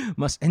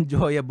mas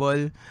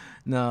enjoyable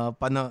na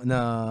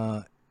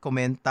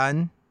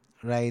komentan,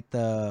 right?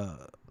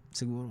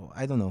 Siguro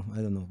I don't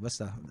know.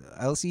 Basta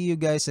I'll see you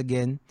guys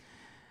again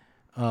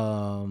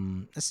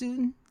as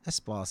soon as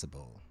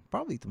possible.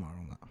 Probably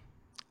tomorrow nga.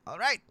 All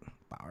right.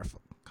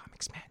 Powerful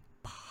Comics Man.